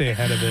well just stay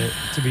ahead of it,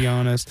 to be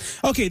honest.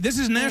 Okay, this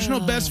is National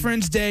Best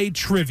Friends Day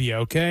trivia,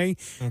 okay?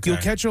 You'll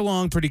catch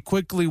along pretty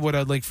quickly. What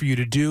I'd like for you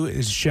to do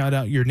is shout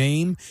out your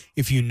name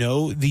if you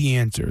know the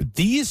answer.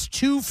 These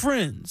two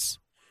friends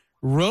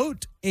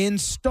wrote and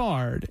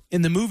starred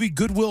in the movie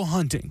Good Will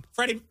Hunting.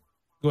 Freddie.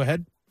 Go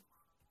ahead.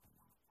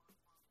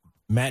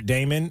 Matt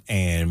Damon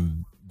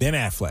and Ben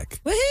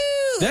Affleck. Woohoo!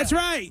 That's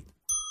right.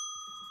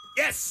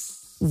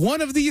 Yes.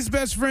 One of these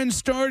best friends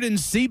starred in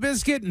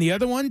Seabiscuit and the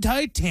other one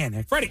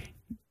Titanic. Freddie.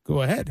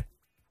 Go ahead.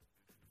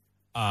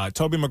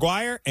 Tobey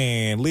Maguire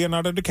and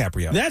Leonardo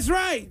DiCaprio. That's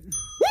right.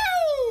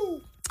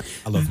 Woo!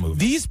 I love movies.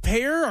 These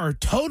pair are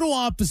total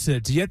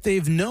opposites, yet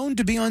they've known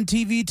to be on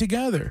TV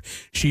together.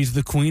 She's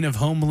the queen of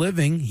home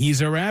living.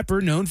 He's a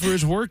rapper known for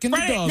his work in the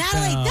dog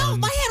Natalie, pound. no,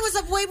 my hand was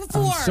up way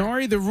before. I'm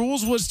sorry, the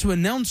rules was to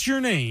announce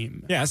your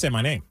name. Yeah, I said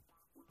my name.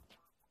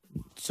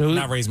 So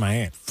not raise my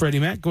hand. Freddie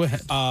Mac, go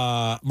ahead.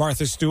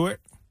 Martha Stewart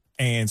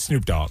and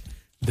Snoop Dogg.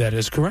 That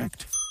is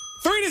correct.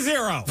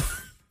 3-0.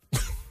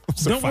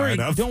 So Don't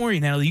worry,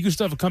 Natalie. You can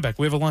still have a comeback.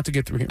 We have a lot to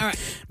get through here. All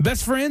right.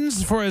 Best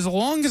friends for as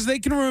long as they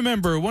can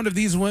remember. One of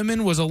these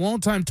women was a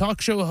longtime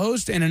talk show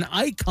host and an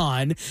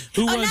icon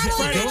who was.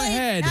 Natalie, Go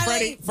ahead,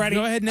 Freddie.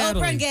 Go ahead,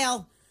 Natalie. Oprah and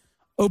Gail.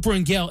 Oprah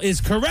and Gail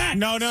is correct.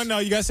 No.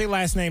 You got to say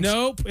last names.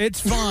 Nope, it's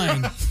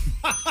fine.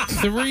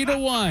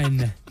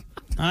 3-1.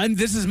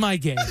 This is my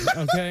game,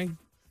 okay?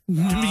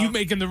 You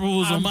making the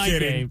rules on my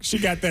game. She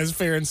got that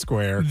fair and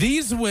square.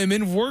 These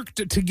women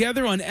worked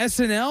together on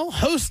SNL,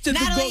 hosted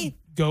Natalie.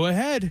 Go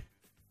ahead.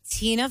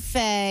 Tina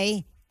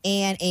Fey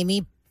and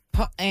Amy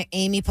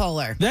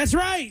Poehler. That's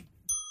right.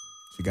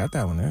 She got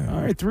that one there.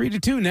 All right,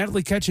 3-2.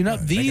 Natalie catching up.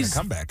 These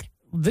comeback.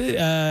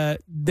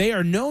 They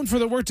are known for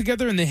their work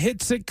together in the hit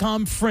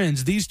sitcom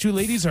Friends. These two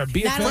ladies are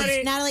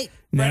BFFs.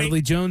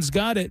 Natalie Jones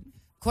got it.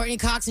 Courtney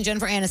Cox and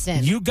Jennifer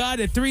Aniston. You got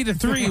it.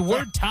 3-3.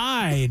 We're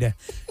tied.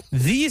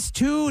 These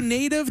two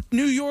native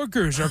New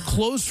Yorkers are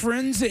close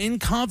friends and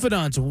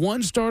confidants.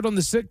 One starred on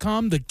the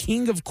sitcom The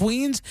King of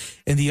Queens,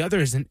 and the other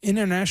is an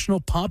international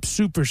pop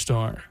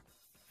superstar.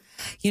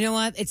 You know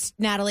what? It's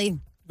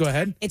Natalie. Go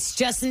ahead. It's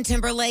Justin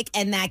Timberlake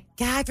and that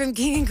guy from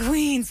King of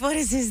Queens. What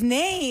is his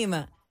name?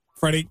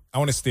 Freddie, I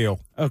want to steal.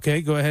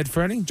 Okay, go ahead,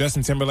 Freddie.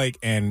 Justin Timberlake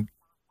and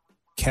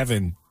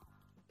Kevin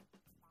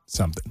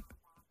something.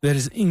 That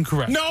is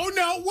incorrect. No,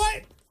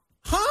 what?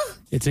 Huh?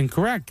 It's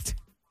incorrect.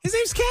 His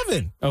name's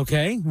Kevin.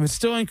 Okay, it's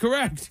still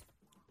incorrect.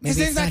 Maybe His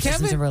name's not Justin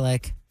Kevin?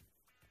 Timberlake.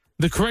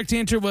 The correct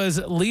answer was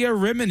Leah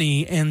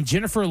Remini and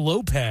Jennifer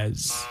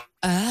Lopez.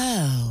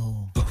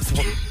 Oh.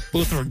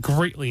 Both were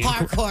greatly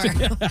incorrect.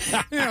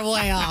 Parkour. You're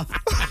way off.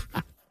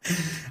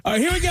 All right,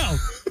 here we go.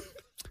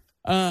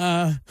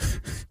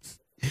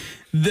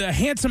 The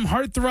handsome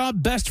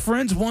heartthrob Best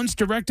Friends once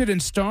directed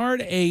and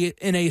starred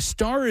in A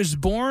Star Is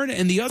Born,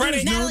 and the other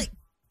is known.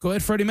 Go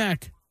ahead, Freddie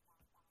Mac.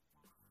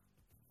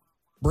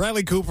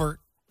 Bradley Cooper.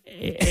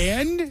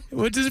 And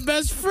what's his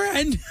best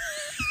friend?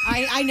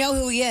 I know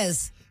who he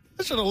is.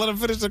 I should have let him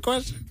finish the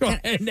question. Go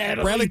ahead,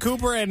 Natalie. Bradley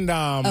Cooper and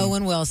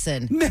Owen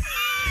Wilson.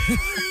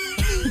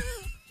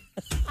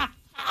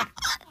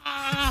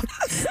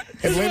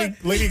 and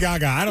Lady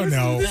Gaga. I don't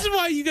know. This is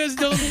why you guys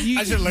don't.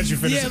 I should let you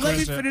finish the let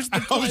question. me finish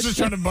the question. I was just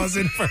trying to buzz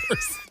in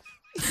first.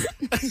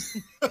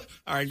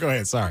 All right, go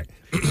ahead. Sorry.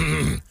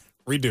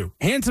 Redo.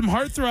 Handsome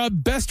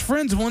heartthrob Best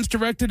Friends once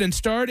directed and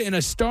starred in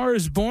A Star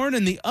Is Born,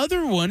 and the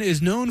other one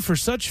is known for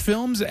such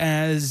films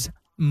as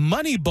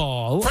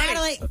Moneyball.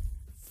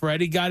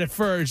 Freddie got it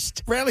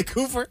first. Bradley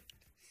Cooper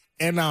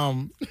and Oh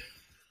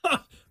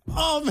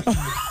man.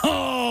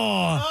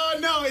 Oh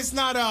no, it's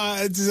not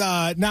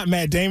not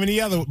Matt Damon,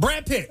 the other one.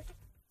 Brad Pitt.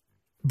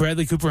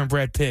 Bradley Cooper and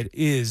Brad Pitt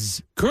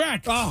is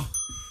correct. Oh,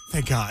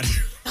 thank God.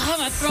 I'm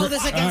going to throw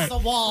this against the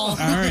wall. All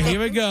right,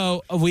 here we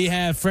go. We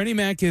have Freddie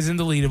Mac is in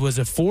the lead. It was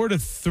a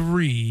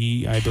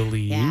 4-3, I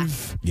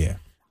believe. Yeah.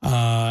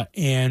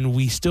 And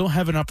we still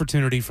have an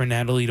opportunity for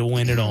Natalie to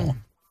win it all.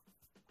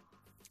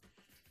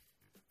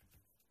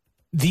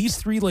 These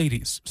three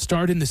ladies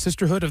starred in the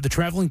Sisterhood of the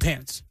Traveling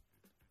Pants.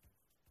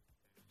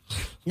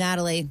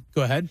 Natalie.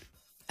 Go ahead.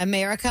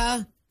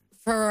 America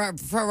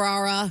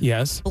Ferrara.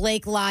 Yes.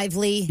 Blake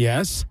Lively.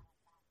 Yes.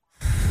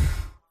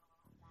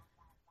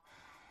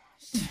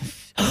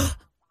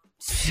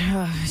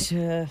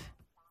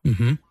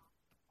 Mm-hmm.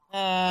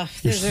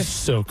 You're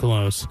so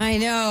close. I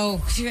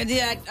know.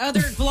 That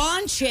other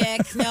blonde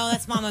chick. No,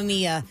 that's Mamma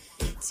Mia.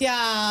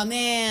 Yeah,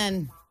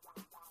 man.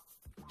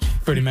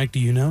 Freddie Mac, do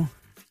you know?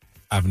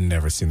 I've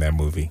never seen that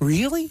movie.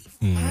 Really?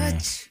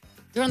 What?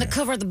 They're on the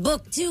cover of the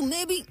book, too,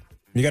 maybe.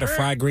 You got a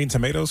fried green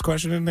tomatoes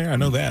question in there? I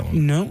know that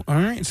one. No. All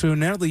right. So,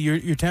 Natalie,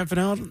 you're tapping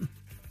out?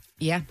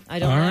 Yeah, I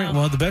don't know. All right.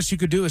 Well, the best you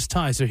could do is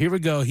tie. So here we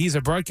go. He's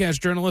a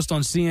broadcast journalist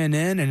on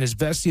CNN, and his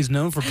bestie is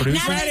known for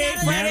producing.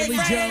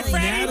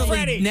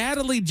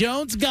 Natalie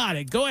Jones got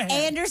it. Go ahead.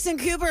 Anderson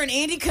Cooper and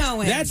Andy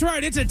Cohen. That's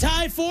right. It's a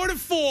tie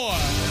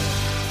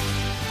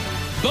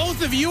 4-4.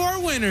 Both of you are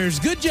winners.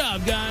 Good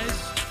job, guys.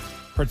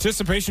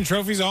 Participation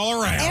trophies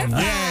all around.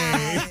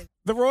 Yay.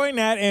 The Roy,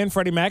 Nat, and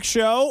Freddie Mac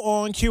Show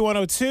on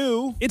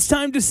Q102. It's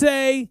time to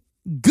say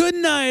good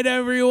night,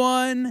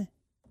 everyone,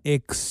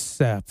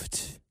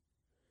 except...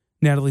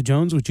 Natalie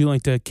Jones, would you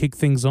like to kick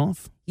things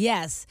off?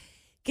 Yes.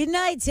 Good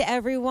night to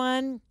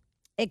everyone,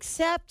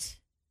 except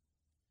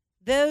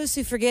those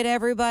who forget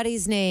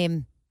everybody's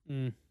name.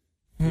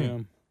 Yeah.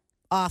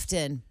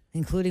 Often,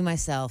 including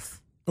myself.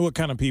 What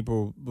kind of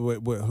people?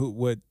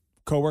 What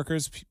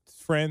coworkers,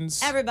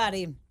 friends?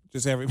 Everybody.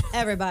 Just everybody.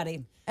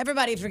 Everybody.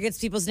 Everybody forgets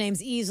people's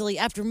names easily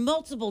after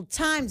multiple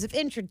times of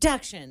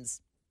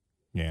introductions.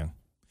 Yeah.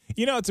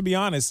 You know, to be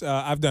honest,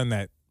 I've done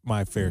that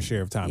my fair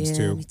share of times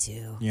too. Me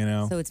too. You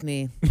know, so it's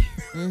me.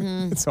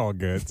 It's all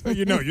good. So,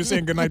 you're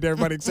saying good night to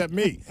everybody except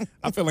me.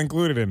 I feel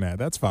included in that.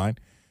 That's fine.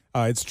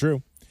 It's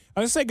true.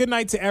 I just say good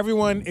night to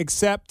everyone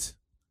except.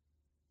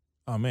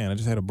 Oh man, I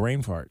just had a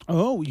brain fart.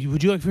 Oh,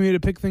 would you like for me to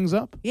pick things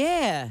up?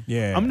 Yeah.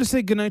 Yeah. I'm going to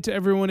say good night to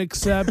everyone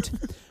except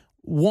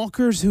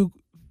walkers who.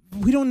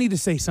 We don't need to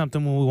say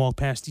something when we walk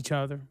past each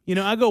other. You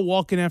know, I go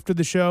walking after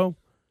the show.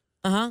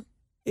 Uh-huh.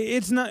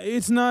 It's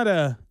not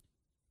a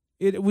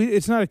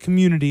It's not a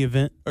community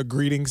event. A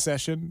greeting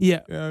session.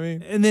 Yeah. You know what I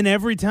mean? And then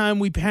every time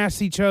we pass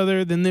each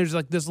other, then there's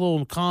like this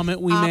little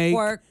comment we make.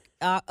 Awkward.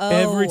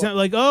 Every time,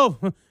 like, oh,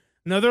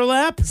 another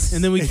lap?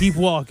 And then we keep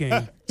walking.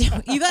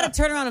 You got to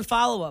turn around and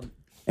follow them.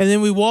 And then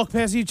we walk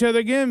past each other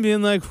again,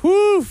 being like,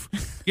 whew,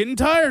 getting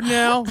tired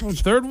now.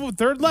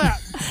 Third lap.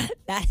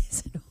 That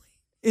is annoying.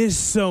 It's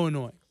so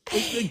annoying.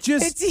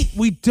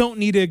 We don't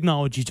need to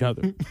acknowledge each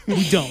other.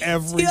 We don't.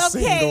 Every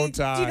single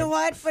time. Do you know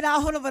what? But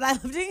hold on. But I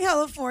lived in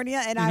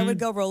California, and I would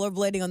go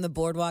rollerblading on the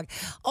boardwalk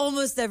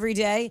almost every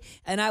day,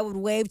 and I would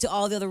wave to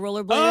all the other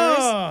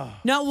rollerbladers.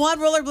 Not one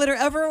rollerblader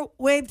ever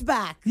waved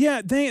back.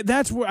 Yeah,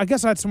 that's where I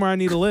guess that's where I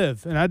need to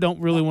live, and I don't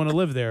really want to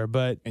live there.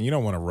 But and you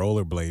don't want to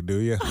rollerblade, do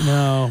you?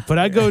 No. But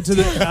I go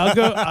to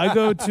I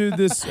go to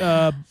this.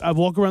 I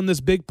walk around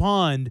this big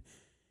pond.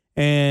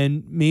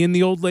 And me and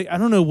the old lady, I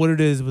don't know what it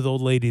is with old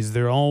ladies.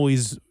 They're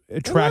always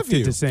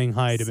attracted to saying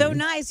hi to me. So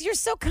nice. You're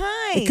so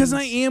kind. Because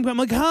I am. I'm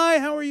like, hi,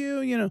 how are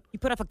you? You know. You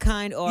put up a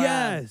kind aura.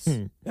 Yes.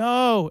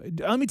 Oh,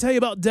 let me tell you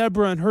about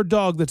Deborah and her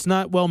dog that's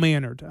not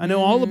well-mannered. I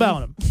know all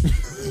about him.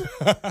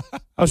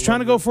 I was trying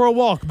to go for a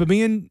walk, but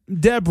me and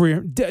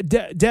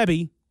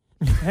Debbie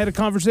had a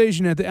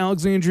conversation at the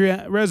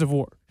Alexandria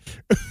Reservoir.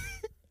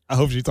 I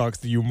hope she talks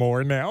to you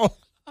more now.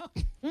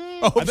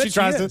 I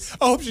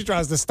hope she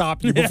tries to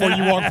stop you before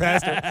you walk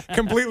past her.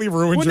 Completely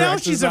ruins your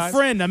exercise. She's a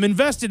friend. I'm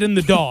invested in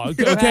the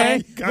dog.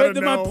 Okay, Right.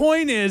 But my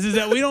point is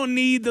that we don't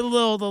need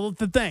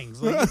the things.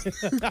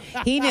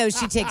 He knows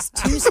she takes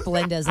 2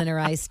 Splendas in her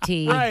iced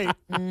tea. Right.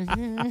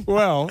 Mm-hmm.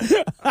 Well,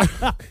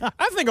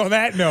 I think on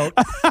that note,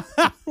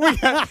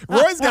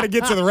 Roy's got to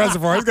get to the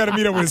reservoir. He's got to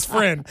meet up with his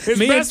friend, his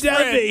best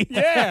friend.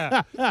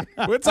 Yeah.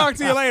 We'll talk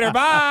to you later.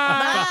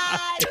 Bye.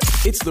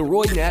 It's the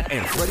Roy Nat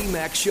and Freddie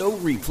Mac Show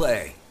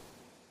replay.